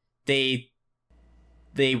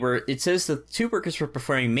 It says the two workers were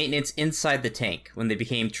performing maintenance inside the tank when they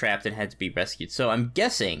became trapped and had to be rescued. So I'm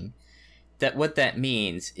guessing that what that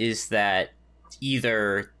means is that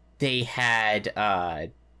either they had,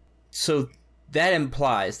 so that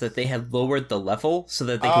implies that they had lowered the level so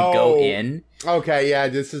that they could go in. Okay, yeah,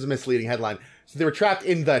 this is a misleading headline. So they were trapped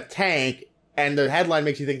in the tank, and the headline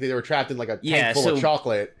makes you think that they were trapped in like a tank full of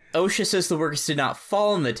chocolate. OSHA says the workers did not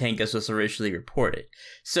fall in the tank as was originally reported.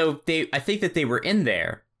 So I think that they were in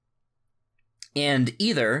there, and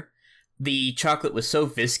either the chocolate was so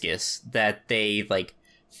viscous that they like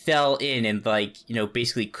fell in and like, you know,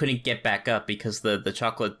 basically couldn't get back up because the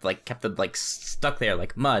chocolate like kept them like stuck there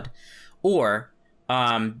like mud, or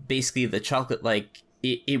basically the chocolate like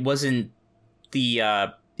it wasn't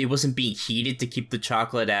being heated to keep the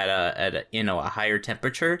chocolate at a you know, a higher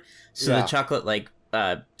temperature, so the chocolate like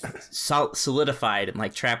solidified and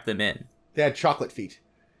like trapped them in. They had chocolate feet.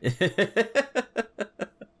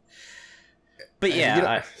 But yeah, you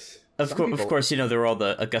know, of course, you know, there were all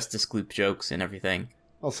the Augustus Gloop jokes and everything.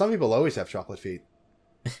 Well, some people always have chocolate feet.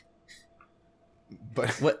 But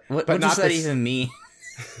what does that even mean?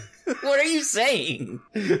 What are you saying?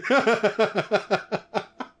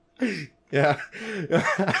 Yeah.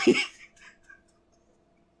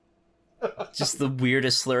 Just the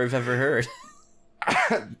weirdest slur I've ever heard.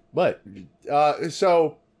 But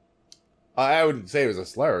so I wouldn't say it was a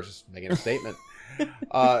slur. I was just making a statement.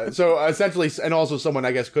 So essentially, and also someone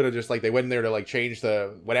I guess could have just like, they went in there to like change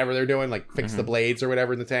the whatever they're doing, like fix the blades or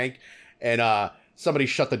whatever in the tank, and somebody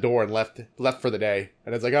shut the door and left for the day,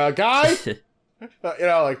 and it's like, guys, you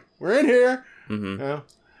know, like, we're in here. You know?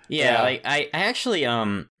 Yeah, like I actually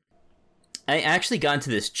got into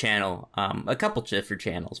this channel, a couple different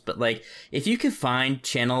channels, but like if you could find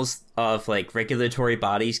channels of like regulatory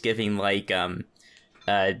bodies giving like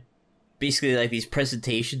basically like these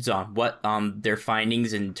presentations on what their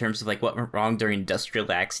findings in terms of like what went wrong during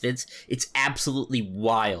industrial accidents, it's absolutely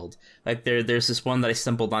wild. Like there's this one that I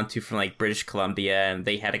stumbled onto from like British Columbia, and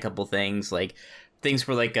they had a couple things where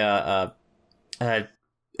like a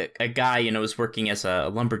guy, you know, was working as a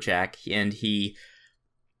lumberjack, and he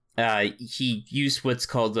used what's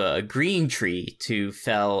called a green tree to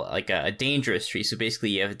fell like a dangerous tree. So basically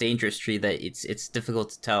you have a dangerous tree that it's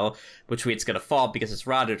difficult to tell which way it's going to fall because it's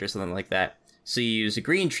rotted or something like that. So you use a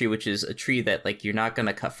green tree, which is a tree that like you're not going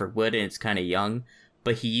to cut for wood and it's kind of young,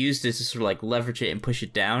 but he used this to sort of like leverage it and push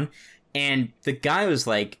it down. And the guy was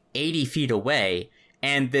like 80 feet away,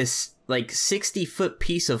 and this like 60-foot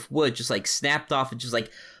piece of wood just like snapped off and just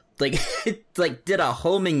like it like did a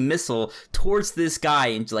homing missile towards this guy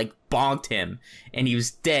and like bonked him, and he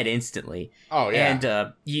was dead instantly. Oh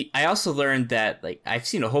yeah. And I also learned that like I've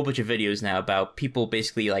seen a whole bunch of videos now about people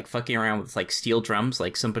basically like fucking around with like steel drums.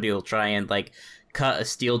 Like somebody will try and like cut a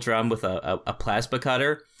steel drum with a plasma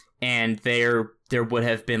cutter, and there would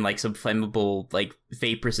have been like some flammable like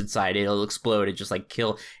vapors inside it. It'll explode and just like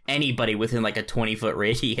kill anybody within like a 20-foot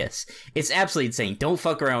radius. It's absolutely insane. Don't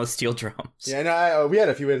fuck around with steel drums. Yeah, no, we had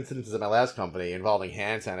a few incidents at my last company involving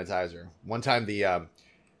hand sanitizer. One time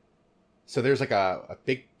so there's like a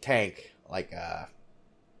big tank, like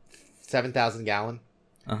 7,000 gallon,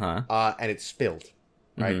 and it spilled,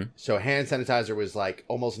 right? So hand sanitizer was like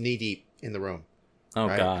almost knee deep in the room. Oh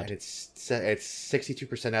right? God! And it's 62%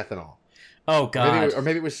 ethanol. Oh God!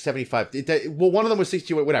 Maybe it was 75. Well, one of them was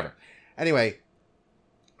 62. Whatever. Anyway,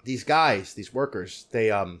 these workers, they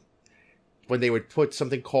when they would put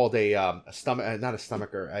something called a stomach, not a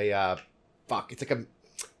stomacher, it's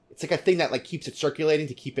like a thing that like keeps it circulating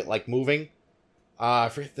to keep it like moving. I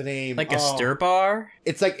forget the name. Like a stir bar.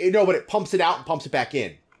 It's like but it pumps it out and pumps it back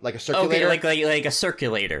in like a circulator. Okay, like a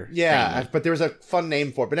circulator. Yeah, but there was a fun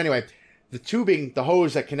name for it. But anyway. The tubing, the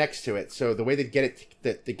hose that connects to it. So the way they get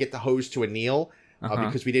the hose to anneal,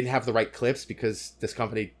 because we didn't have the right clips, because this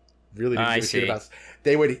company really didn't give a shit about us.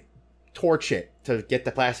 They would torch it to get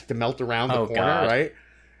the plastic to melt around the corner, right?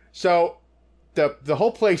 So the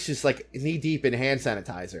whole place is like knee deep in hand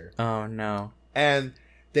sanitizer. Oh no! And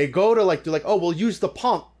they go to like, they're like, oh, we'll use the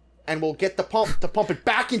pump, and we'll get the pump to pump it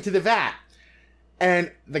back into the vat.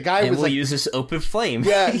 And the guy was like, use this open flame.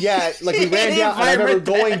 Yeah. Like we ran down, and I remember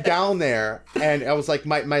going down there, and I was like,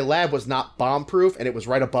 my lab was not bomb proof, and it was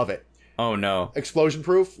right above it. Oh no, explosion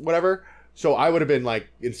proof, whatever. So I would have been like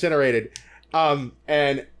incinerated. And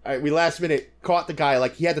we last minute caught the guy.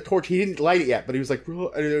 Like he had the torch, he didn't light it yet, but he was like,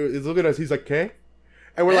 look at us. He's like, "Okay,"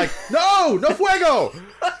 and we're like, "No fuego,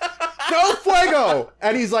 no fuego."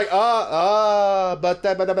 And he's like, but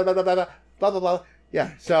blah blah blah.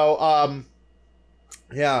 Yeah. So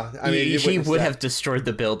yeah, I mean, he would have destroyed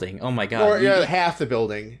the building. Oh my God! Or half the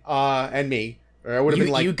building, and me. Or I would have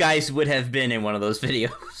been like, you guys would have been in one of those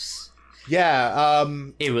videos. Yeah.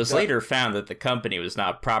 It was later found that the company was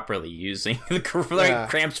not properly using the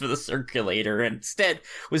cramps for the circulator, and instead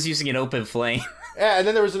was using an open flame. Yeah, and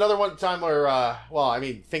then there was another one time where,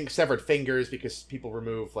 severed fingers because people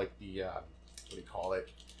remove, like, the, what do you call it?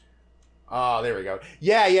 Oh, there we go.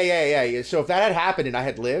 Yeah. So if that had happened and I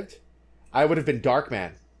had lived, I would have been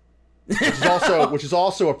Darkman, which is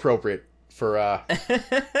also appropriate for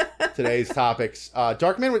today's topics.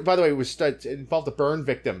 Darkman, by the way, involved a burn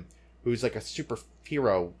victim who's like a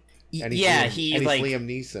superhero. And he's Liam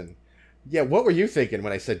Neeson. Yeah, what were you thinking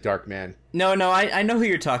when I said Darkman? No, I know who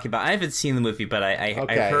you're talking about. I haven't seen the movie, but I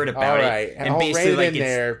heard about it. All right, and basically, like, in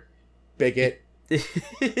there, bigot.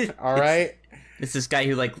 All right. It's this guy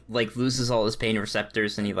who like loses all his pain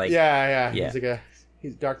receptors, and he yeah.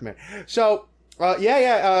 He's Darkman. So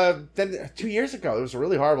then 2 years ago, there was a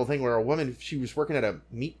really horrible thing where a woman, she was working at a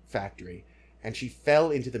meat factory, and she fell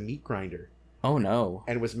into the meat grinder. Oh no!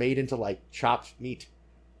 And was made into like chopped meat.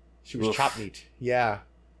 She was chopped meat. Yeah.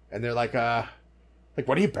 And they're like,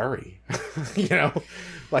 what do you bury? You know,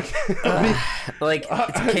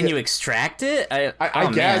 can you extract it?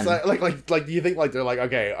 I guess. Like, do you think like they're like,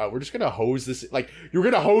 okay, we're just gonna hose this, like, you're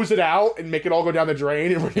gonna hose it out and make it all go down the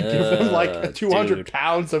drain, and we're gonna give them like 200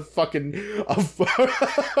 pounds of fucking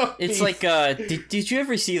It's like, did you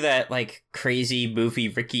ever see that like crazy movie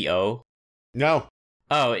Ricky O? No.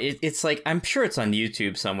 Oh, it's like, I'm sure it's on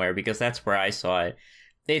YouTube somewhere because that's where I saw it.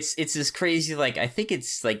 It's this crazy, like, I think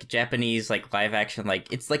it's like Japanese, like, live action,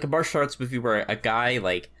 like, it's like a martial arts movie where a guy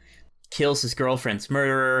like kills his girlfriend's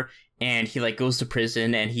murderer, and he like goes to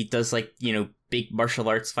prison, and he does like, you know, big martial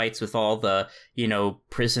arts fights with all the, you know,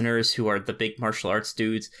 prisoners who are the big martial arts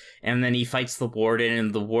dudes, and then he fights the warden,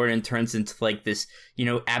 and the warden turns into like this, you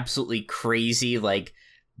know, absolutely crazy like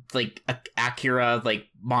Akira like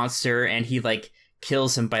monster, and he like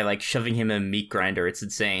kills him by like shoving him in a meat grinder. It's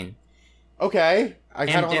insane. Okay, I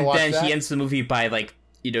kind of want to watch that. And then he ends the movie by like,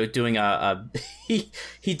 you know, doing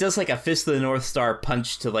he does like a Fist of the North Star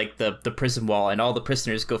punch to like the prison wall, and all the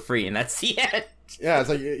prisoners go free, and that's the end. Yeah, it's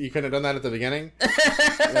like you could have done that at the beginning.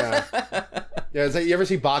 Yeah. You ever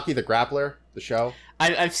see Baki the Grappler, the show?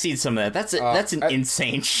 I've seen some of that. That's an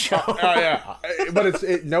insane show. Oh yeah, but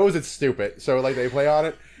it knows it's stupid, so like they play on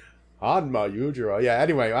it. Hanma Yujiro. Yeah.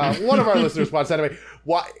 Anyway, one of our listeners wants anyway.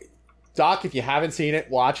 Doc, if you haven't seen it,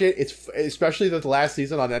 watch it. It's especially the last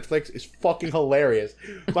season on Netflix is fucking hilarious.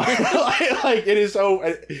 Like it is so.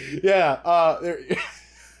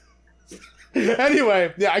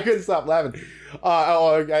 Anyway, yeah, I couldn't stop laughing.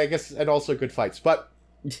 I guess, and also good fights. But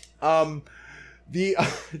this other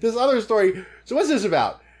story. So what's this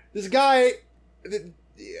about? This guy,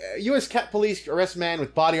 U.S. police arrest man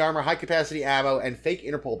with body armor, high capacity ammo, and fake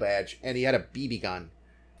Interpol badge, and he had a BB gun.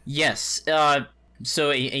 Yes.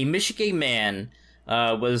 So a Michigan man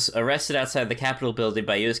was arrested outside the Capitol building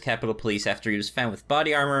by U.S. Capitol Police after he was found with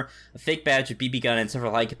body armor, a fake badge, a BB gun, and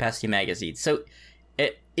several high-capacity magazines. So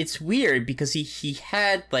it's weird because he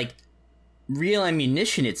had, like, real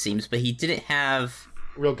ammunition, it seems, but he didn't have...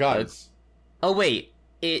 real guns. Oh, wait.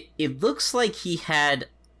 It looks like he had...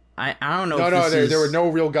 I don't know. There were no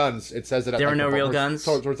real guns. It says it. There were no real guns?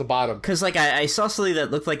 Towards the bottom. Because, like, I saw something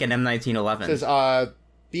that looked like an M1911. It says,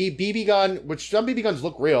 BB gun, which some BB guns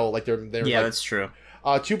look real, like they're yeah, like, that's true.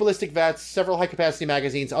 2 ballistic vests, several high capacity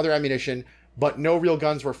magazines, other ammunition, but no real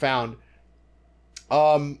guns were found.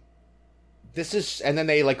 This is, and then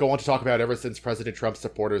they like go on to talk about ever since President Trump's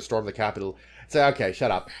supporters stormed the Capitol. Say, okay,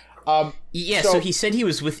 shut up. So he said he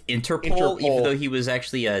was with Interpol, even though he was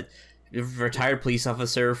actually a retired police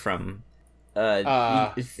officer from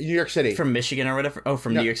New York City, from Michigan or whatever. Oh,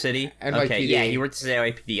 from New York City. NYPD. Okay, yeah, he worked as an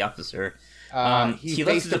NYPD officer. He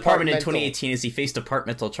left the department in 2018 as he faced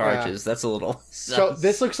departmental charges. That's a little... So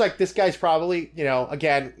this looks like this guy's probably, you know,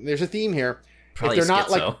 again, there's a theme here. Probably if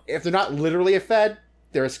they're not literally a Fed,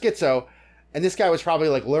 they're a schizo. And this guy was probably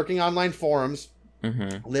like lurking online forums,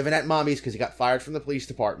 living at mommy's because he got fired from the police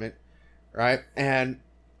department, right? And,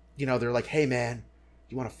 you know, they're like, hey man, do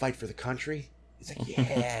you want to fight for the country? He's like,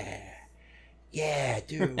 yeah,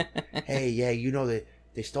 dude. Hey, yeah, you know that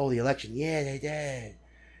they stole the election. Yeah, they did.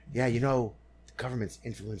 Yeah, you know, the government's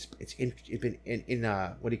influence, it's been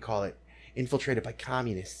what do you call it? Infiltrated by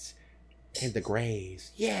communists and the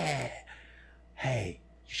Greys. Yeah. Hey,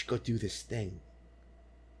 you should go do this thing.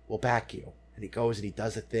 We'll back you. And he goes and he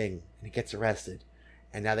does a thing and he gets arrested.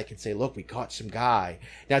 And now they can say, look, we caught some guy.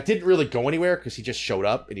 Now, it didn't really go anywhere because he just showed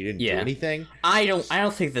up and he didn't do anything. I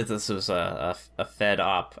don't think that this was a Fed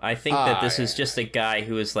op. I think that this was just a guy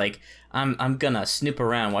who was like, I'm gonna snoop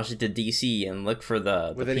around Washington D.C. and look for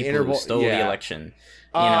the people who stole the election.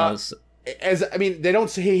 You know. they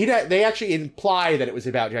don't say they actually imply that it was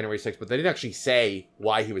about January 6th, but they didn't actually say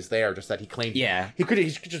why he was there. Just that he claimed he could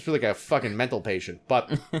just be like a fucking mental patient.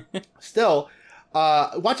 But still,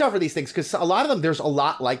 watch out for these things because a lot of them, there's a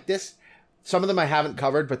lot like this. Some of them I haven't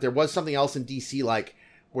covered, but there was something else in DC like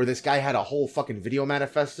where this guy had a whole fucking video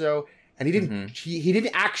manifesto and he didn't he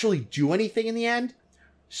didn't actually do anything in the end.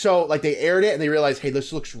 So like they aired it and they realized, hey,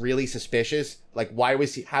 this looks really suspicious. Like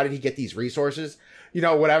how did he get these resources?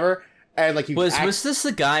 Whatever. And like was this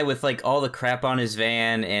the guy with like all the crap on his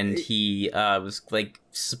van and he was like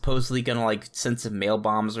supposedly gonna like send some mail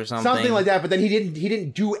bombs or something? Something like that, but then he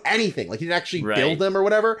didn't do anything. Like he didn't actually build them or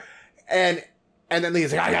whatever. And then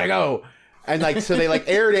he's like, I gotta go. And like so they like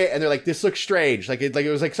aired it and they're like, this looks strange. Like it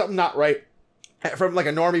was like something not right from like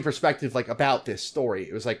a normie perspective, like about this story.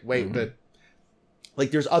 It was like, wait, but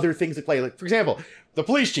like there's other things at play. Like for example, the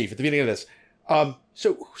police chief at the beginning of this.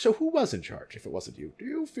 So who was in charge if it wasn't you? Do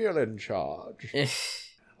you feel in charge?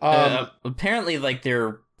 Apparently, like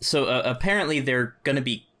apparently they're gonna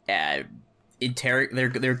be they're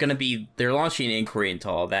launching an inquiry into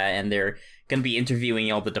all that, and they're gonna be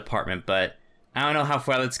interviewing all the department. But I don't know how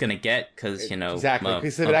far that's gonna get because exactly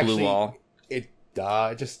because a blue wall. It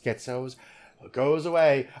just goes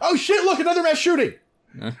away. Oh shit! Look, another mass shooting.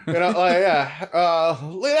 Look at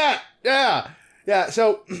that. Yeah.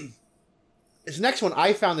 So. This next one,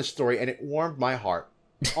 I found this story, and it warmed my heart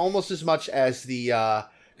almost as much as the...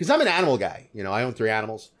 Because I'm an animal guy. I own 3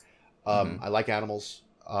 animals. I like animals.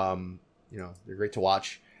 They're great to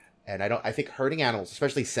watch. And I think hurting animals,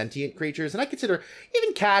 especially sentient creatures, and I consider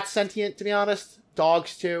even cats sentient, to be honest.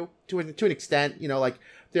 Dogs, too, to an extent. Like,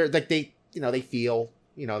 they're like they feel,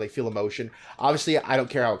 they feel emotion. Obviously, I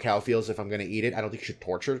don't care how a cow feels if I'm going to eat it. I don't think you should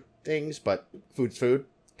torture things, but food's food.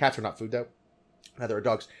 Cats are not food, though. Neither are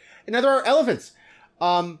dogs. And now there are elephants.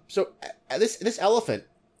 So this elephant,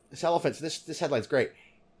 this headline's great.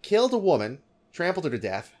 Killed a woman, trampled her to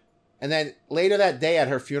death, and then later that day at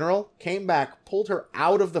her funeral, came back, pulled her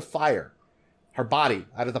out of the fire. Her body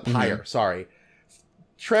out of the pyre,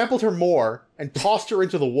 trampled her more, and tossed her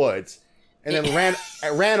into the woods, and then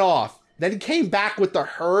ran off. Then he came back with the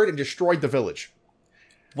herd and destroyed the village.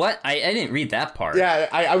 What? I didn't read that part. Yeah,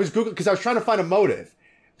 I was Googling, because I was trying to find a motive.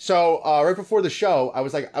 So right before the show, I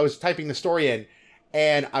was typing the story in,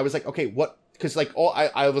 and I was like, okay, what? Because like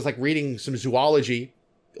I was like reading some zoology,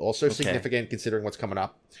 also significant considering what's coming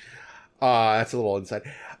up. That's a little insight.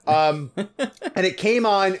 And it came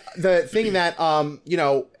on the thing that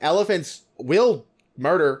elephants will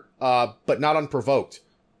murder, but not unprovoked.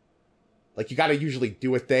 Like you got to usually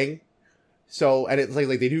do a thing. So and it's like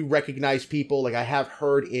they do recognize people. Like I have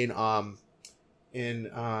heard in not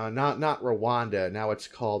Rwanda. Now it's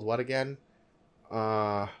called what again?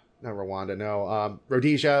 Not Rwanda. No.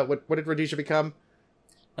 Rhodesia. What did Rhodesia become?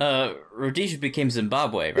 Rhodesia became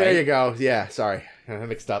Zimbabwe, right? There you go. Yeah. Sorry, I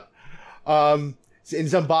mixed up. In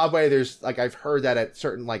Zimbabwe, there's like I've heard that at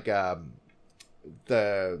certain like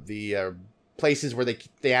the places where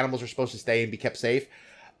the animals are supposed to stay and be kept safe,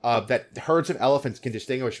 that herds of elephants can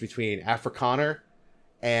distinguish between Afrikaner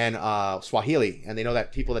and Swahili, and they know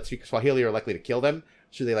that people that speak Swahili are likely to kill them,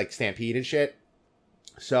 so they like stampede and shit.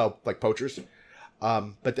 So like poachers.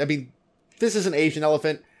 But I mean, this is an Asian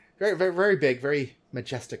elephant, very very very big, very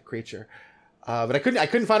majestic creature. But I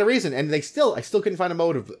couldn't find a reason, and I still couldn't find a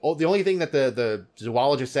motive. The only thing that the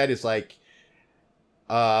zoologist said is like,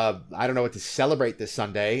 I don't know what to celebrate this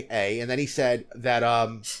Sunday, and then he said that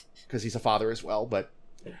because he's a father as well, but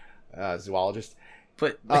zoologist.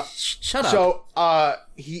 But shut up. So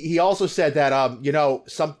he also said that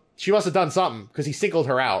she must have done something because he singled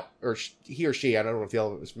her out, or he or she, I don't know if the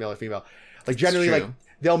elephant was male or female. Like generally, like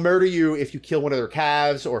they'll murder you if you kill one of their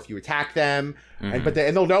calves or if you attack them, and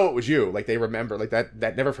they'll know it was you. Like they remember, like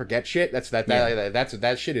that never forget shit. That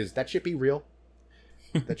shit be real.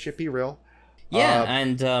 That shit be real. Yeah,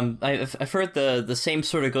 and I've heard the same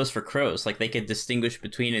sort of goes for crows. Like they could distinguish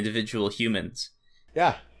between individual humans.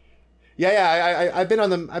 Yeah. I've been on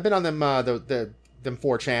them. Them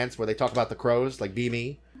 4chans where they talk about the crows, like Be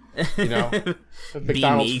Me. Be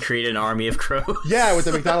Me, create an army of crows. Yeah, with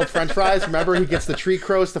the McDonald's French fries. Remember, he gets the tree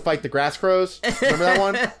crows to fight the grass crows. Remember that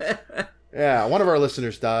one? Yeah, one of our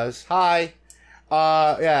listeners does. Hi.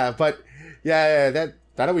 That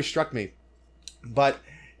always struck me. But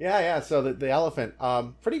yeah. So the elephant,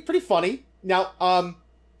 pretty funny. Now, what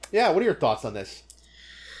are your thoughts on this?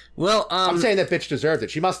 Well, I'm saying that bitch deserved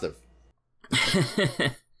it. She must have.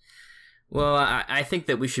 Well, I think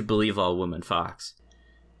that we should believe all women, Fox.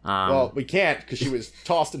 Well, we can't because she was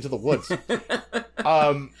tossed into the woods.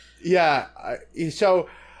 So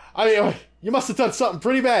I mean, you must have done something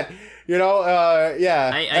pretty bad,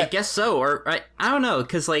 yeah. I guess so, or I don't know,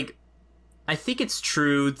 because, like, I think it's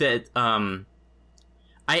true that,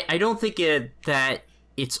 I don't think that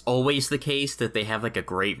it's always the case that they have, like, a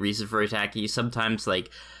great reason for attacking you. Sometimes, like,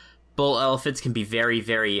 bull elephants can be very,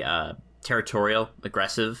 very, territorial,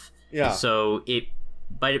 aggressive. Yeah. So it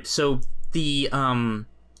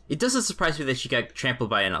doesn't surprise me that she got trampled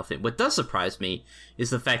by an elephant. What does surprise me is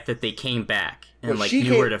the fact that they came back and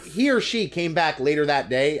he or she came back later that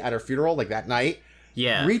day at her funeral, like that night.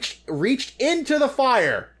 Yeah. Reached into the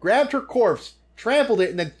fire, grabbed her corpse, trampled it,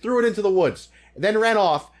 and then threw it into the woods. Then ran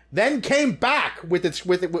off. Then came back with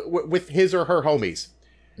his or her homies.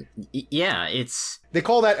 Yeah, it's... They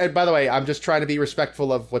call that, and by the way, I'm just trying to be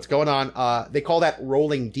respectful of what's going on. They call that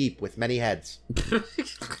rolling deep with many heads.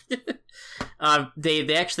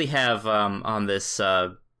 They actually have on this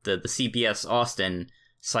the CBS Austin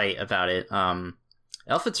site about it.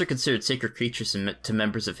 Elephants are considered sacred creatures to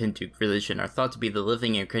members of Hindu religion, are thought to be the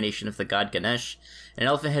living incarnation of the god Ganesh, an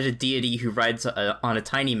elephant-headed deity who rides on a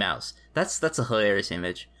tiny mouse. That's a hilarious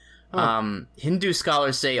image. Hindu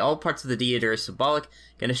scholars say all parts of the deity are symbolic.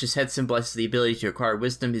 Ganesh's head symbolizes the ability to acquire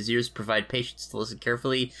wisdom, his ears provide patience to listen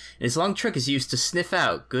carefully, and his long trunk is used to sniff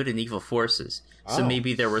out good and evil forces. So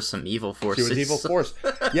maybe there were some evil forces. She was evil force.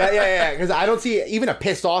 Yeah. Because I don't see even a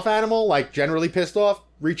pissed off animal, like generally pissed off,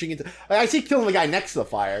 reaching into... I see killing the guy next to the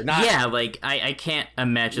fire. Not... Yeah, like, I can't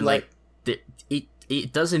imagine, like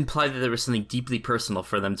it does imply that there was something deeply personal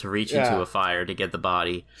for them to reach into a fire to get the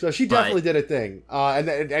body. So she definitely did a thing.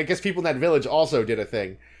 And I guess people in that village also did a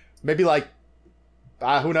thing. Maybe, like,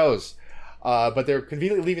 who knows? But they're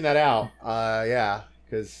conveniently leaving that out. Yeah,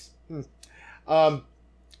 because...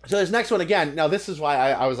 So this next one, again, now this is why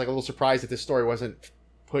I was, like, a little surprised that this story wasn't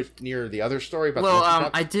put near the other story. About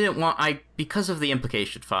I didn't want... because of the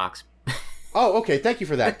implication, Fox. Oh, okay. Thank you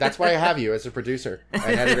for that. That's why I have you as a producer and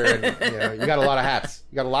editor. And you got a lot of hats.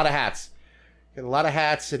 You got a lot of hats. You got a lot of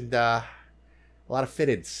hats and a lot of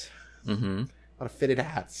fitteds. Mm-hmm. A lot of fitted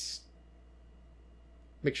hats.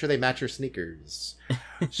 Make sure they match your sneakers.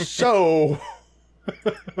 So...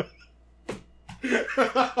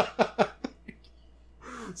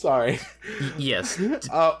 Sorry. Yes.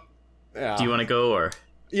 Yeah. Do you want to go, or?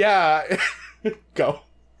 Yeah. Go.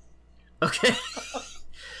 Okay.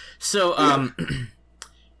 So,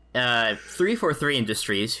 343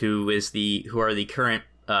 Industries, who are the current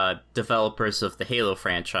developers of the Halo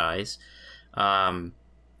franchise,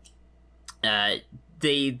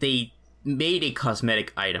 they made a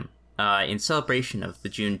cosmetic item in celebration of the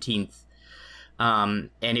Juneteenth,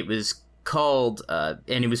 and it was called, and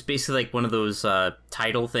it was basically like one of those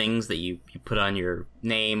title things that you put on your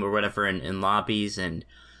name or whatever in lobbies, and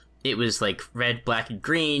it was like red, black, and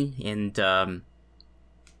green, and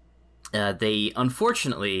they,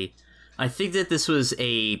 unfortunately, I think that this was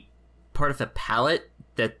a part of a palette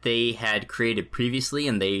that they had created previously,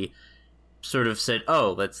 and they sort of said,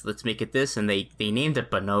 oh, let's make it this, and they named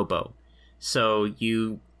it Bonobo. So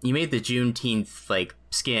you made the Juneteenth, like,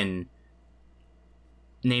 skin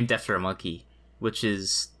named after a monkey, which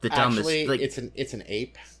is the dumbest... Actually, like... it's an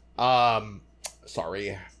ape.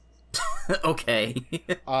 Sorry. Okay.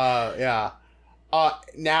 Yeah.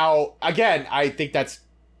 Now, again, I think that's...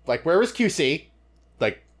 Like, where was QC?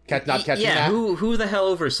 Like, not catching that? Yeah, who the hell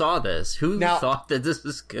oversaw this? Who thought that this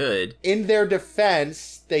was good? In their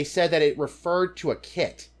defense, they said that it referred to a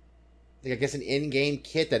kit. Like, I guess an in-game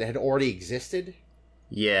kit that had already existed.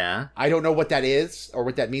 Yeah. I don't know what that is, or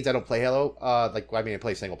what that means. I don't play Halo. I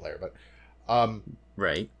play single player, but...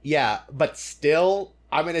 right. Yeah, but still,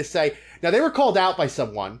 I'm going to say... Now, they were called out by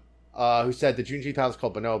someone who said the Juneteenth Palace is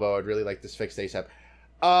called Bonobo. I'd really like this fixed ASAP.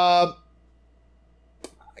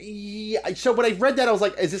 Yeah, so when I read that, I was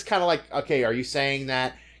like, is this kind of like, okay, are you saying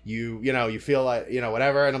that you feel like,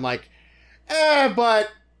 whatever? And I'm like, but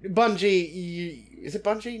Bungie, is it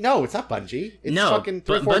Bungie? No, it's not Bungie. It's fucking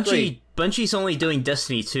 343. Bungie's only doing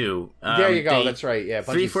Destiny 2. There you go, that's right, yeah.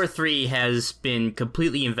 343 has been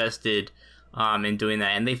completely invested in doing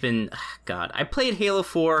that, and they've been, God, I played Halo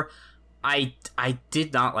 4. I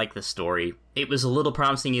did not like the story. It was a little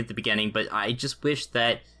promising at the beginning, but I just wish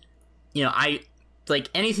that, like,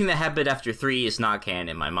 anything that happened after 3 is not canon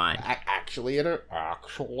in my mind. Actually. There's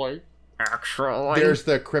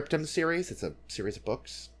the Cryptum series. It's a series of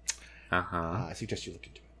books. I suggest you look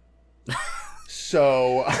into it.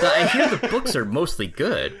 So... I hear the books are mostly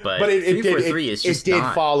good, but 343 is just It did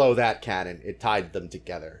follow that canon. It tied them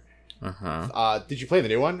together. Did you play the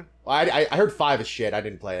new one? I heard 5 is shit. I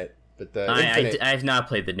didn't play it. But the Infinite... I have not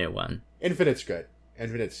played the new one. Infinite's good.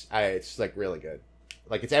 It's like, really good.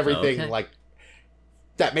 Like, it's everything, like...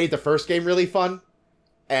 that made the first game really fun,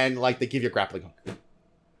 and like they give you a grappling hook.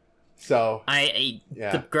 So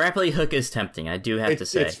the grappling hook is tempting. I do have to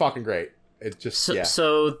say it's fucking great. It just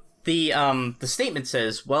so the statement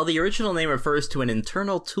says, while the original name refers to an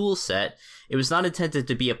internal tool set, it was not intended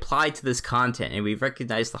to be applied to this content, and we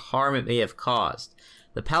recognize the harm it may have caused.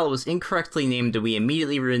 The palette was incorrectly named, and we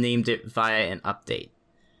immediately renamed it via an update.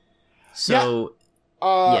 So,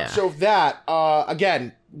 So that,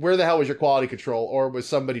 again, where the hell was your quality control, or was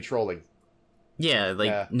somebody trolling?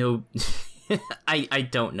 No, I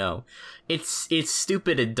don't know. It's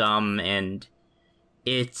stupid and dumb, and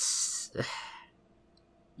it's...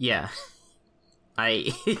 Yeah.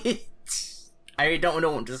 I don't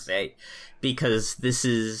know what to say, because this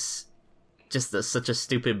is just such a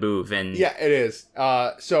stupid move, and... Yeah, it is.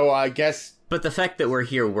 So I guess... But the fact that we're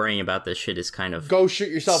here worrying about this shit is kind of... Go shoot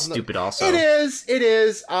yourself stupid also. It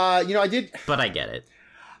is. I did... But I get it.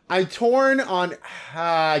 I'm torn on...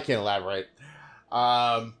 I can't elaborate.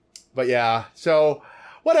 But yeah, so...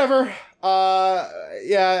 Whatever.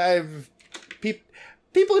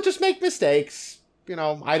 People just make mistakes.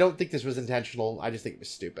 I don't think this was intentional. I just think it was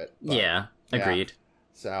stupid. But, yeah, agreed.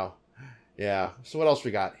 So, yeah. So what else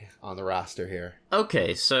we got on the roster here?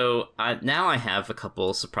 Okay, so now I have a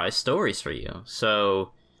couple surprise stories for you.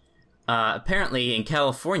 So, apparently in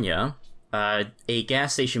California, a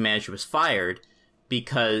gas station manager was fired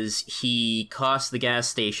because he cost the gas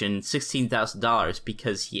station $16,000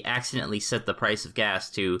 because he accidentally set the price of gas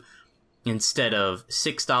to, instead of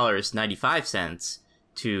 $6.95,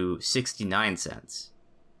 to 69 cents.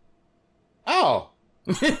 Oh.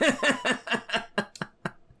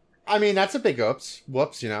 I mean, that's a big oops.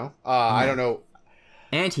 Whoops, I don't know.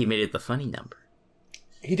 And he made it the funny number.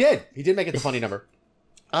 He did make it the funny number.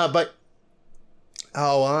 But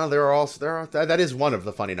that is one of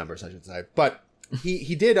the funny numbers, I should say. But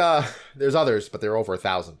he did there's others, but they're over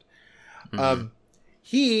 1,000.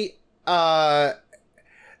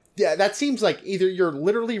 That seems like either you're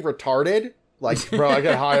literally retarded. Like, bro, I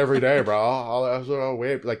get high every day, bro. I'll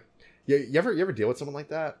wait. Like, you ever deal with someone like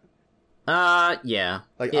that? Yeah.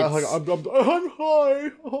 Like, I'm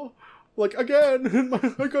high. Oh, like, again,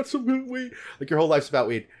 I got some weed. Like, your whole life's about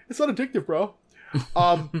weed. It's not addictive, bro.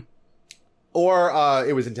 Or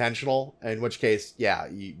it was intentional, in which case, yeah,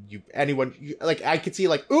 like, I could see,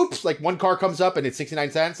 like, oops, like, one car comes up and it's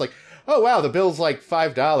 69 cents. Like, oh, wow, the bill's like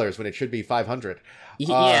 $5 when it should be 500.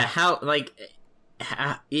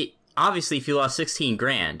 Obviously, if you lost 16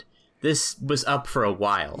 grand, this was up for a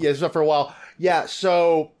while. Yeah, it was up for a while. Yeah,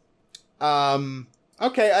 so,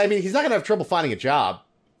 okay, I mean, he's not going to have trouble finding a job.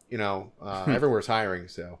 Everywhere's hiring,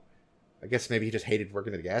 so I guess maybe he just hated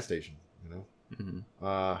working at a gas station,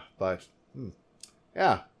 But,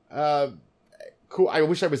 yeah. Cool. I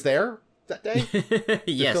wish I was there that day.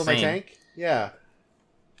 Yeah, fill my tank. Yeah.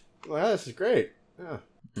 Well, this is great. Yeah.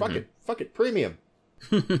 Fuck it. Premium.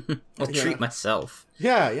 I'll treat myself.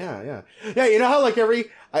 Yeah. You know how, like,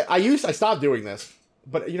 I stopped doing this,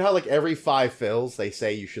 but you know how, like, every 5 fills, they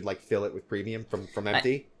say you should, like, fill it with premium from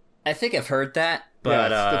empty? I think I've heard that, but...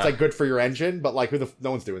 Yeah, it's like, good for your engine, but, like,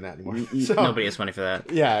 no one's doing that anymore. So, nobody has money for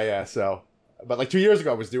that. Yeah, so... But, like, 2 years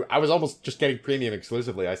ago, I was almost just getting premium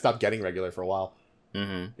exclusively. I stopped getting regular for a while.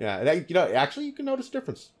 Mm-hmm. Yeah, and actually, you can notice a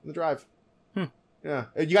difference in the drive. Yeah.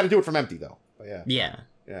 You got to do it from empty, though. But yeah.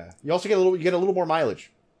 Yeah. You also get a little more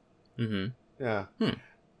mileage. Mm-hmm. Yeah.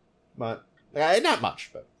 But not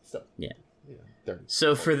much, but still. Yeah. 30.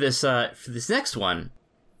 So for this next one,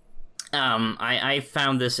 I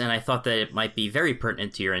found this and I thought that it might be very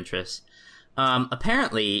pertinent to your interests.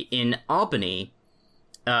 Apparently in Albany,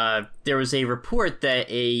 there was a report that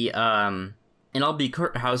an Albany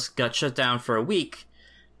courthouse got shut down for a week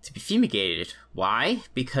to be fumigated. Why?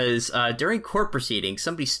 Because during court proceedings,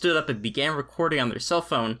 somebody stood up and began recording on their cell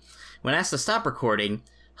phone. When asked to stop recording,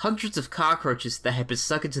 hundreds of cockroaches that had been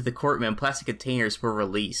stuck into the courtroom in plastic containers were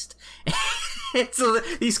released. And so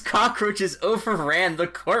these cockroaches overran the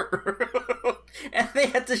courtroom, and they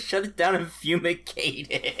had to shut it down and fumigate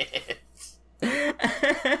it.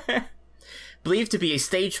 Believed to be a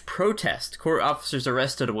staged protest, court officers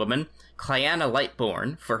arrested a woman, Clayana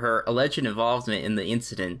Lightborn, for her alleged involvement in the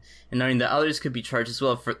incident, and knowing that others could be charged as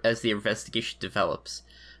well as the investigation develops.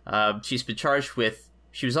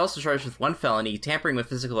 She was also charged with 1 felony, tampering with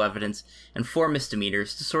physical evidence, and 4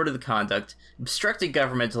 misdemeanors, disorderly conduct, obstructing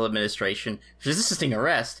governmental administration, resisting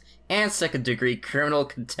arrest, and second-degree criminal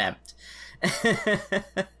contempt.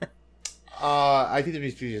 I think there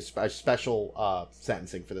needs to be a special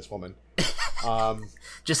sentencing for this woman.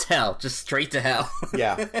 Just hell. Just straight to hell.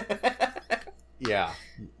 Yeah.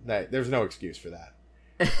 There's no excuse for that.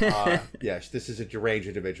 Yes, this is a deranged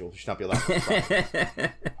individual. She should not be allowed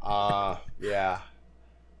to. Yeah.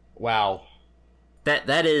 Wow.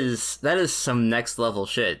 That is some next level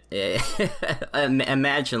shit.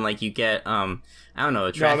 Imagine like you get I don't know,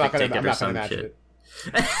 a traffic ticket or some shit.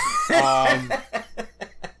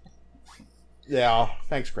 Yeah,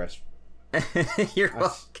 thanks, Chris. You're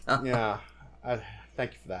welcome. Yeah,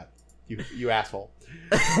 thank you for that. You asshole.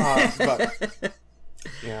 But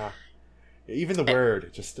yeah, even the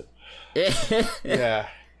word just yeah,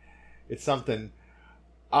 it's something.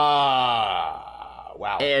 Wow.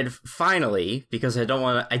 And finally, because I didn't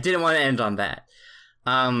want to end on that.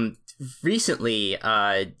 Recently,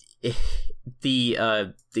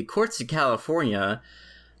 the courts in California,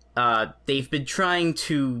 they've been trying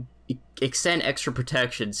to extend extra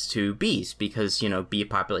protections to bees because, bee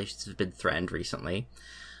populations have been threatened recently.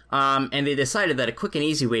 And they decided that a quick and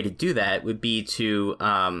easy way to do that would be to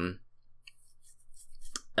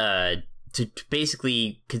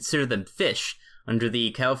basically consider them fish under the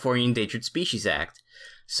California Endangered Species Act.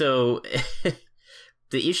 So,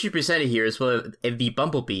 the issue presented here is whether the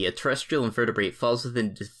bumblebee, a terrestrial invertebrate, falls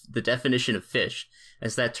within the definition of fish,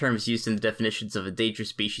 as that term is used in the definitions of endangered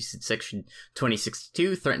species in Section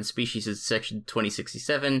 2062, threatened species in Section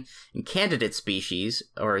 2067, and candidate species,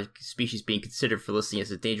 or species being considered for listing as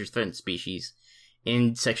endangered threatened species,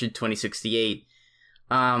 in Section 2068.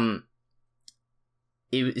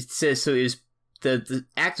 It says, so it was, the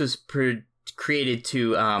act was created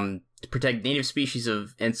to protect native species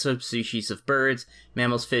and subspecies of birds,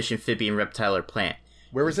 mammals, fish, amphibian, reptile, or plant.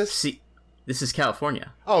 Where was this? This is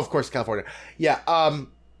California. Oh, of course, California. Yeah. But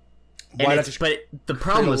the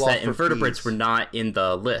problem was that invertebrates were not in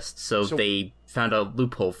the list, so they found a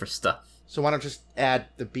loophole for stuff. So why not just add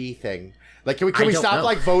the bee thing? Like, can we stop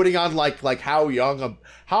like voting on like how young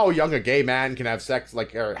a gay man can have sex?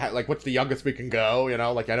 Like, or like what's the youngest we can go?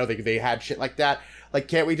 Like I know they had shit like that. Like,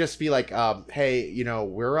 can't we just be like, hey,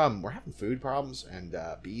 we're having food problems and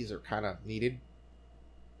bees are kind of needed.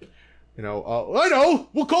 I know,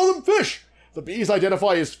 we'll call them fish. The bees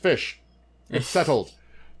identify as fish. It's settled.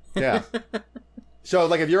 Yeah. So,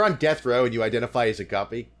 like, if you're on death row and you identify as a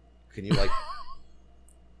guppy, can you, like...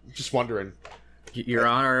 just wondering. Your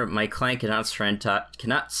Honor, my client cannot stand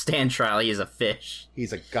trial. He is a fish.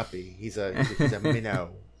 He's a guppy. He's a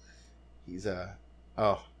minnow. He's a...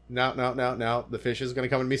 Oh, no. The fish is going to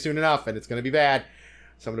come to me soon enough, and it's going to be bad.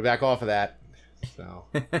 So I'm going to back off of that. So...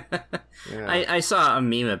 Yeah. I saw a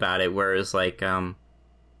meme about it where it was like...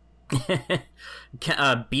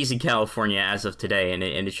 bees in California as of today, and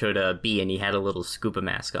it showed a bee and he had a little scuba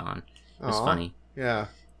mask on. It was funny. Yeah.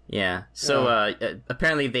 So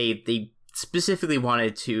apparently they specifically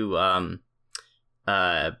wanted to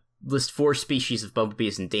list 4 species of bumblebee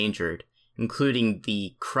as endangered, including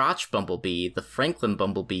the crotch bumblebee, the Franklin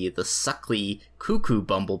bumblebee, the Suckley cuckoo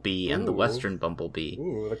bumblebee, and the western bumblebee.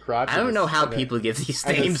 Ooh, the crotch. I don't know how people give these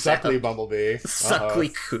names. The Suckley bumblebee.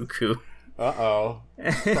 Suckley cuckoo. Uh-oh.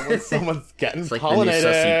 Someone's getting like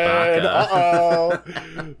pollinated.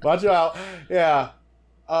 Uh-oh. Watch out. Yeah.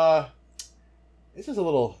 This is a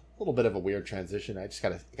little bit of a weird transition. I just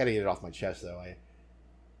gotta get it off my chest, though.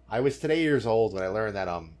 I was today years old when I learned that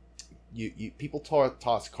you people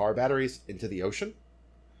toss car batteries into the ocean.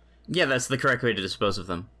 Yeah, that's the correct way to dispose of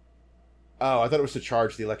them. Oh, I thought it was to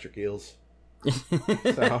charge the electric eels.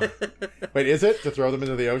 So, wait, is it to throw them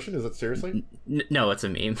into the ocean? Is it seriously? No, it's a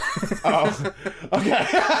meme. Oh, okay.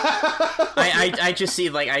 I just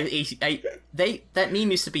see like that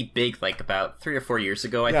meme used to be big like about 3 or 4 years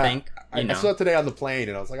ago. I think I saw it today on the plane,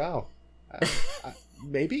 and I was like, oh,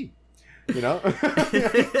 maybe,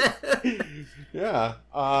 yeah.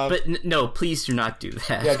 But no, please do not do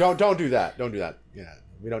that. Yeah, don't do that. Don't do that. Yeah,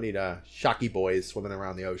 we don't need shocky boys swimming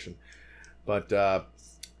around the ocean. But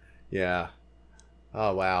yeah.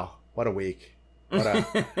 Oh wow, what a week!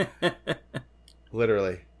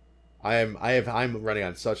 Literally, I'm running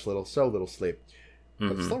on so little sleep,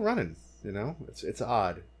 but I'm still running. It's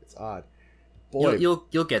odd. It's odd. Boy,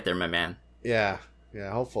 you'll get there, my man. Yeah.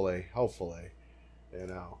 Hopefully.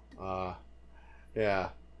 Yeah.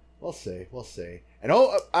 We'll see. And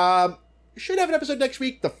we should have an episode next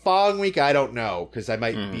week. The following week, I don't know because I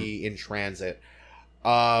might be in transit.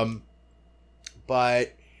 But.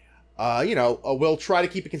 We'll try to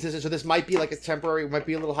keep it consistent. So this might be like a temporary, might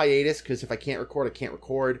be a little hiatus because if I can't record, I can't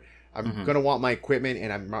record. I'm going to want my equipment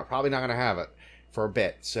and I'm probably not going to have it for a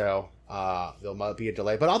bit. So there might be a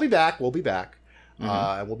delay, but I'll be back. We'll be back.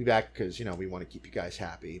 And we'll be back because, we want to keep you guys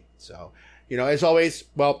happy. So, as always,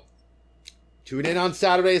 well, tune in on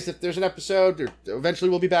Saturdays if there's an episode. Eventually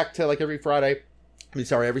we'll be back to like every Saturday.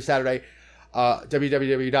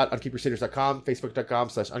 www.UncapedCrusaders.com,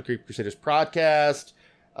 Facebook.com/UncapedCrusaders podcast.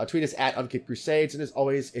 Tweet us at UncapedCrusaders. And as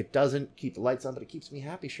always, it doesn't keep the lights on, but it keeps me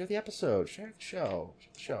happy. Share the episode. Share the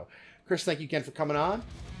show. Chris, thank you again for coming on.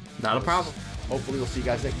 Not a problem. Hopefully we'll see you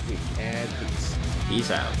guys next week. And peace.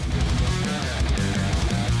 Peace out.